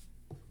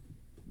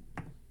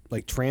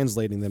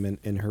translating them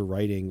in her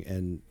writing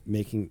and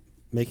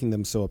making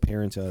them so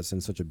apparent to us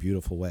in such a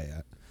beautiful way.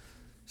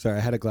 Sorry,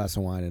 I had a glass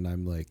of wine and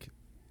I'm like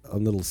a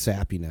little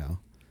sappy now.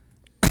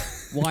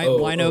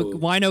 Why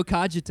no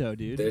cogito,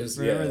 dude?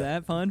 Remember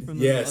that pun from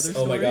the other story?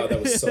 Oh my god,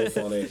 that was so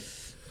funny.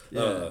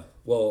 Yeah.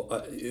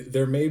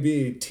 There may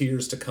be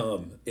tears to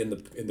come in the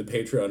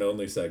Patreon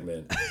only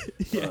segment.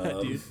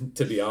 Dude.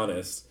 To be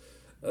honest,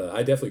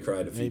 I definitely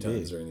cried a few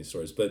times during these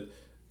stories, but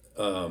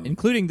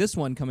including this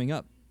one coming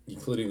up.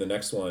 including the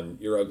next one,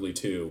 You're Ugly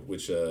Too,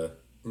 which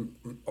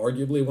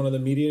arguably one of the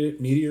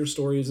meteor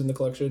stories in the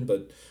collection,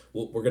 but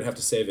we're gonna have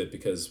to save it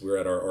because we're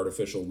at our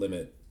artificial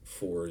limit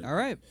for All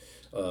right.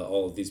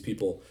 All of these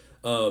people.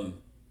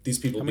 These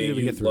people How many being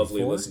did we you get through?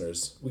 lovely 4?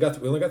 listeners. We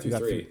only got through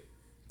 3.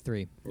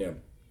 3. Yeah,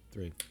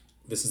 3.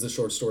 this is the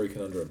short story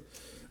conundrum.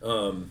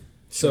 Short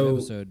So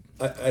episode.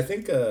 I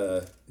think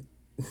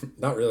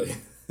not really.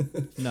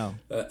 No.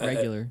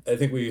 Regular. I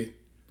think we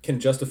can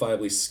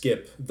justifiably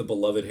skip the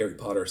beloved Harry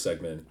Potter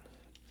segment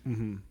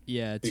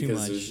Yeah, too because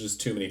much. there's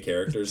just too many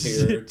characters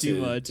here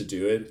Too much. to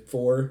do it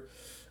for.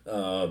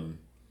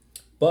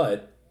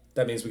 But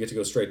that means we get to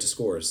go straight to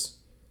scores.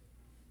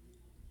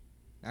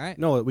 All right.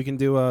 No, we can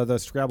do the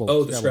Scrabble.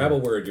 Oh, the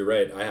Scrabble word. You're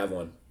right. I have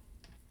one.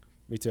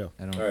 Me too.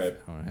 I don't. All right.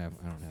 I don't have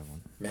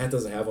one. Matt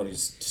doesn't have one.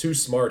 He's too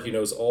smart. He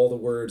knows all the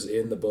words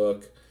in the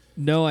book.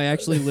 No, I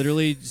actually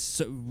literally.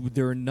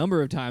 There were a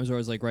number of times where I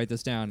was like, write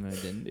this down, and I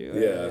didn't do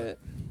it.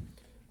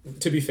 Yeah.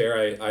 To be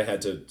fair, I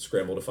had to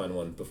scramble to find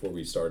one before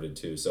we started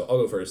too. So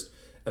I'll go first.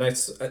 And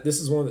this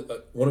is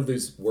one of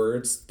these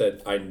words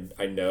that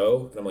I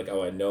know, and I'm like,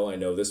 oh, I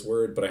know this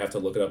word, but I have to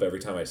look it up every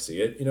time I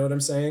see it. You know what I'm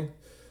saying?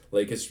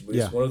 Like it's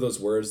one of those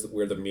words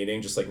where the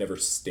meaning just like never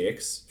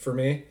sticks for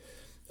me.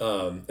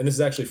 And this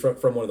is actually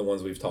from one of the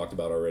ones we've talked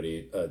about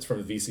already. It's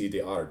from VC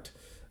de Art,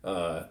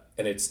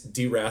 and it's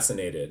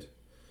deracinated.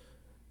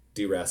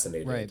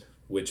 Deracinated, Right.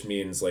 Which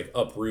means like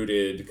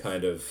uprooted,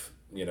 kind of,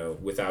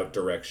 without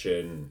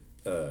direction,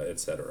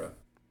 etc.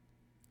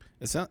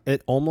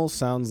 It almost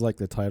sounds like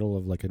the title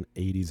of like an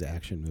 80s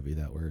action movie,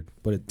 that word,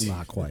 but it's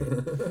not quite.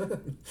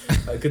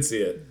 I could see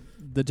it.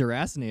 The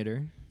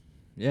Deracinator.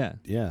 Yeah.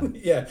 Yeah.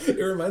 Yeah, it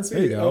reminds There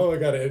me. you go. Oh my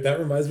god, that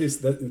reminds me.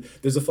 That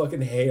there's a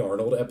fucking Hey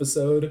Arnold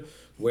episode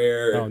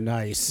where Oh,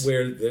 nice.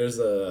 where there's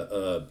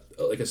a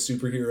like a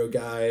superhero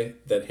guy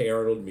that Hey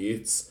Arnold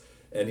meets,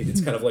 and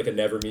it's kind of like a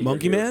never meet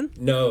Monkey your hero. Man?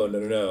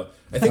 No.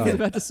 I I think was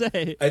about to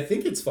say. I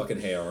think it's fucking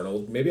Hey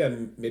Arnold. Maybe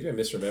I'm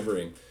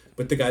misremembering.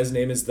 But the guy's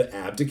name is the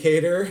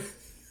Abdicator.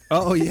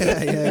 Oh,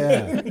 yeah.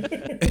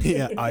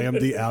 Yeah, I am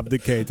the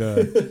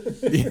abdicator.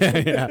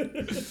 Yeah.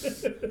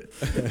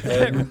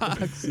 That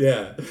rocks.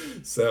 Yeah.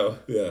 So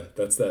yeah,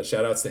 that's that.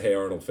 Shout outs to Hey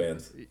Arnold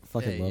fans.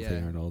 Fucking Hey, love yeah.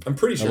 Hey Arnold. I'm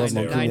pretty I sure love it's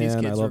Hey Monkey Arnold. 90s Man.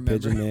 I kids love remember.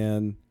 Pigeon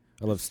Man.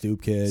 I love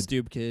Stoop Kid.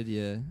 Stoop Kid,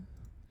 yeah.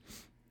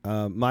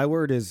 My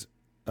word is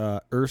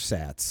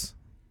ersatz.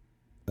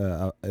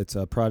 It's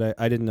a product.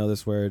 I didn't know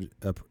this word.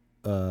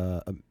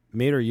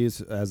 Made or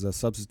used as a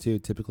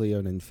substitute, typically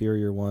an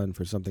inferior one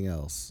for something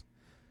else.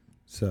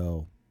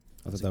 So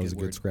I thought that was a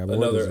good word. Scrabble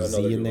Another- word. There's a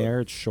another Z good in there.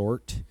 It's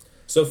short.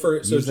 So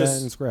Use that in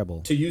just Scrabble.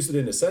 to use it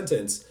in a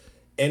sentence,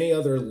 any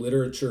other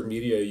literature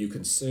media you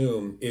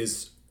consume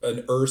is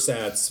an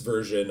ersatz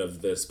version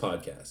of this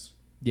podcast.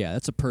 Yeah,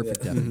 that's a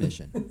perfect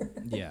definition.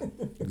 Yeah.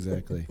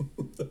 Exactly.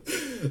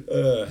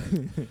 All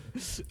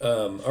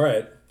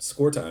right,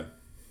 score time.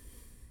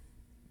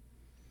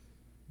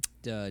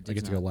 I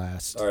get to go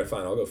last. All right,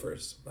 fine. I'll go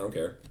first. I don't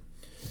care.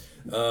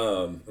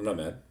 I'm not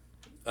mad.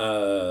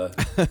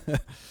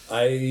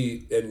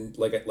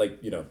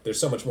 There's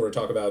so much more to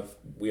talk about.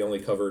 We only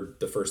covered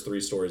the first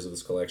 3 stories of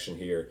this collection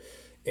here,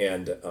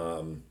 and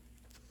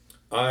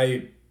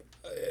I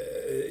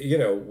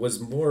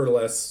was more or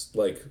less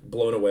like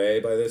blown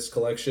away by this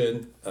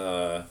collection.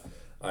 I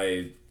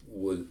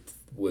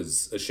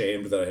was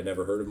ashamed that I had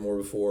never heard of more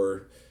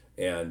before,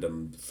 and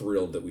I'm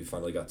thrilled that we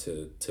finally got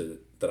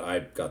that I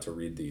got to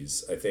read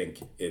these. I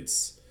think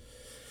it's,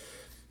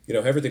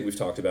 everything we've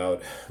talked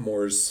about.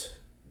 Moore's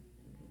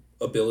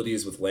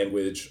abilities with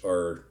language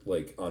are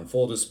like on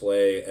full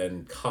display,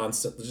 and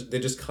they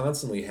just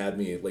constantly had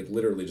me like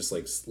literally just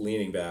like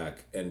leaning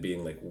back and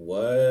being like,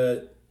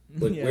 what?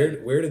 Like, Yeah.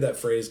 where did that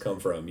phrase come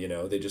from?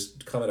 They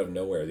just come out of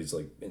nowhere. These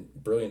like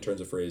brilliant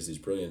turns of phrase, these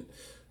brilliant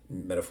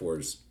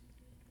metaphors.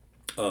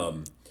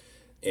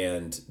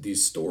 And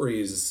these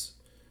stories,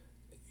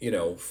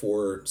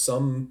 for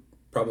some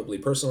probably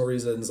personal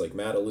reasons, like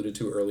Matt alluded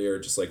to earlier,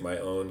 just like my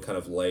own kind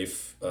of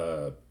life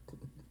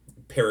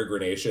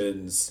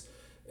peregrinations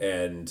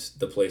and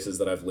the places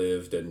that I've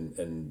lived,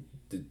 and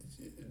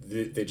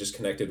they just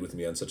connected with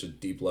me on such a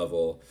deep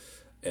level.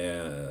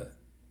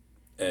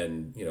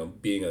 And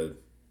being a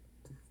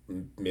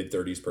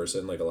mid-30s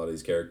person, like a lot of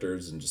these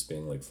characters, and just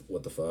being like,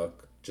 what the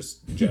fuck,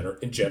 just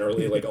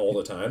generally like all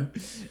the time.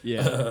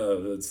 Yeah.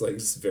 It's like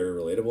it's very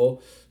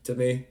relatable to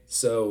me.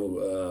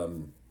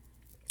 So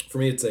for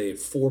me, it's a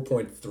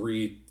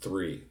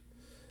 4.33,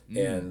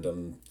 and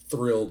I'm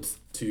thrilled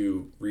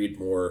to read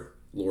more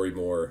Lori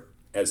Moore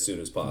as soon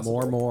as possible.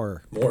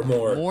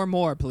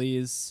 More,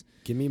 please.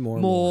 Give me more.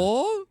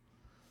 More?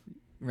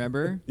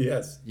 Remember?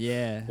 Yes.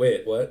 Yeah.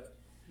 Wait, what?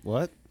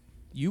 What?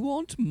 You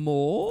want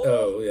more?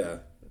 Oh yeah.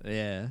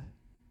 Yeah.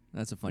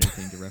 That's a funny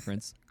thing to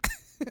reference.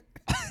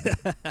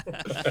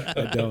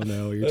 I don't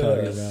know what you're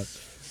talking about,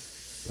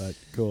 but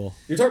cool.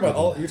 You're talking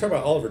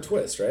about Oliver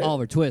Twist, right?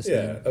 Oliver Twist,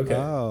 Yeah. man. Okay.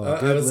 Oh, I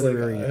good was like,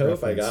 literary I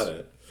hope I reference. got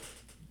it.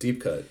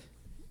 Deep cut.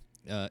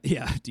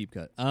 Yeah, deep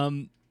cut.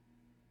 I'm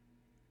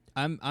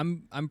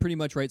pretty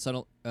much right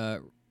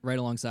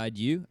alongside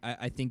you.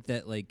 I think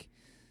that like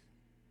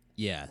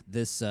Yeah,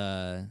 this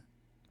is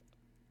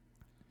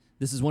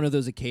one of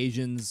those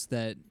occasions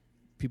that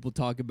people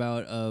talk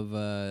about of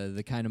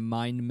the kind of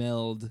mind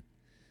meld,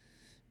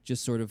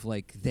 just sort of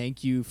like,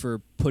 thank you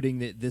for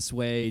putting it this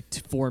way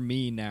for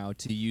me now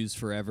to use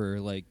forever.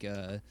 Like,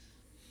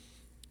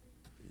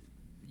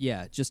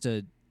 yeah, just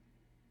a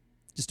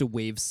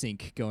wave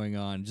sync going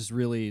on. Just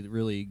really,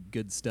 really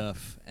good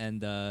stuff.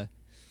 And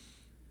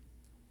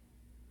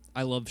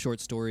I love short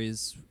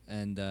stories,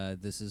 and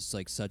this is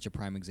like such a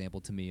prime example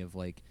to me of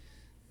like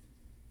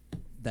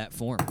that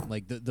form,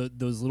 like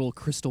those little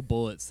crystal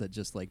bullets that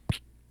just like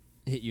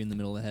hit you in the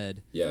middle of the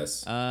head.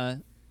 Yes. Yeah,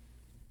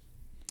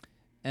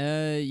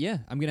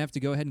 I'm gonna have to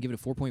go ahead and give it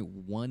a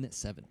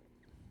 4.17.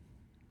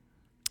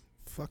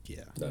 Fuck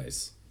yeah.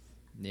 Nice.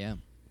 Yeah.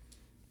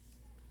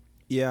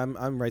 Yeah,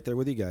 I'm right there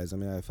with you guys. I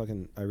mean,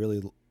 I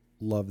really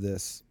love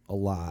this a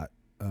lot.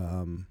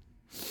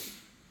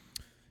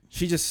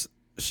 She's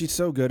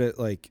so good at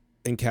like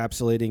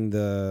encapsulating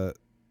the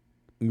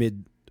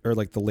mid or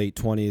like the late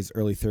 20s,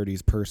 early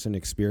 30s person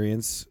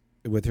experience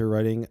with her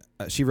writing.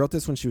 She wrote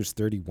this when she was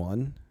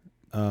 31.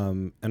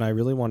 And I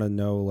really want to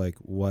know like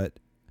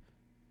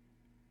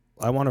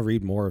I want to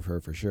read more of her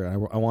for sure. I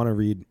want to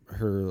read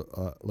her,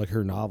 like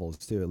her novels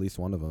too, at least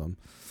one of them.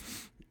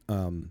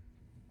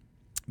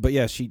 But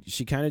yeah,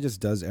 she kind of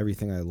just does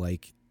everything I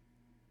like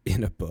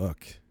in a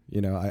book. You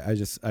know, I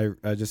just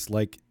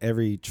like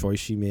every choice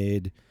she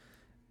made.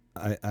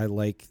 I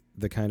like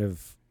the kind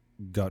of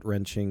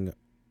gut-wrenching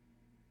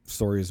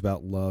stories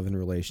about love and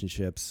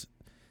relationships.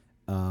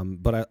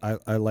 But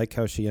I like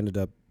how she ended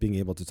up being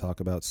able to talk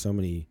about so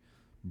many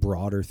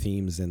broader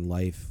themes in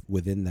life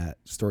within that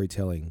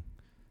storytelling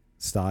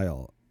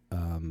style.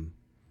 And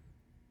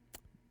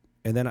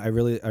then I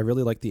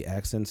really like the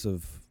accents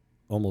of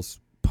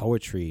almost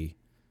poetry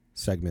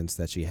segments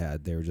that she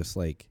had. They were just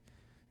like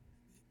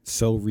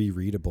so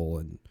rereadable,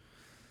 and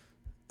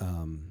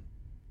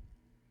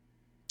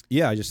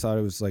yeah, I just thought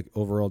it was like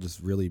overall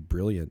just really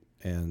brilliant,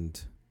 and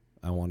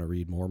I want to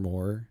read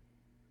more.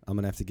 I'm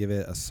gonna have to give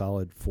it a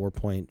solid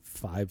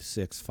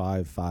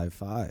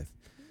 4.56555.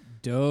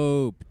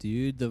 Dope,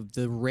 dude.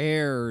 The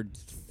rare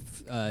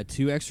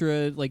 2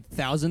 extra like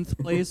thousandth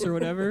place or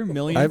whatever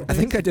million. I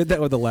think I did that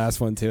with the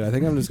last one too. I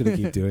think I'm just gonna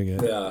keep doing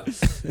it. Yeah.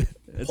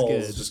 That's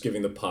Paul's good. just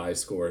giving the pie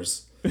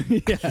scores. Yeah.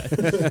 You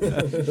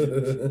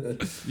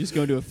just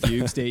go into a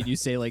fugue state. You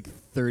say like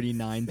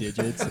 39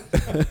 digits,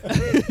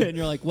 and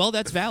you're like, "Well,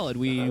 that's valid.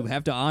 We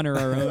have to honor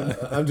our own."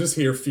 I'm just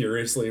here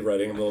furiously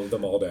writing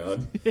them all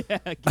down. Yeah,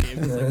 Gabe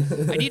is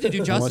like, I need to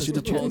do justice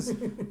to Paul's.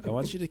 I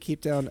want you to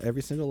keep down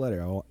every single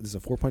letter. This is a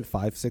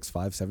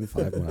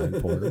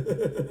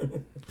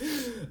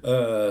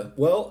 4.5657514.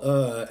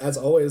 Well, as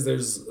always,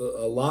 there's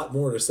a lot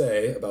more to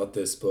say about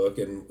this book.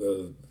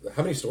 And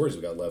how many stories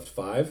we got left?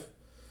 5?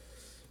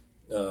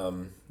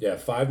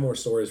 5 more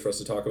stories for us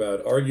to talk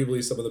about.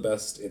 Arguably some of the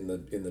best in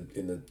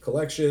the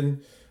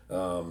collection.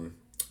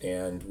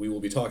 And we will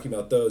be talking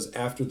about those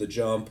after the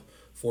jump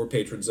for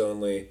patrons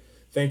only.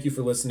 Thank you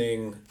for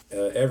listening,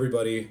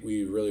 everybody.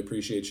 We really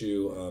appreciate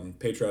you.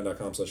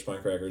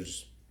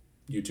 Patreon.com/Spinecrackers,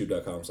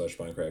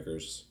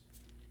 YouTube.com/Spinecrackers.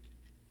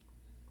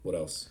 What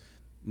else?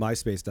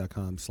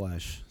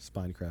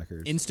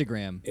 MySpace.com/Spinecrackers.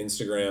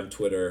 Instagram,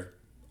 Twitter,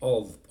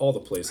 all the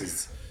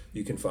places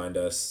you can find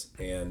us.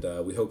 And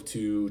we hope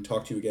to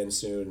talk to you again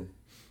soon.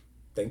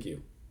 Thank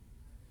you.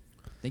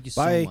 Thank you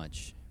Bye. so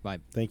much. Bye.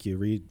 Thank you.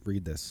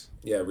 Read this.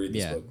 Yeah, read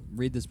this book.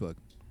 Read this book.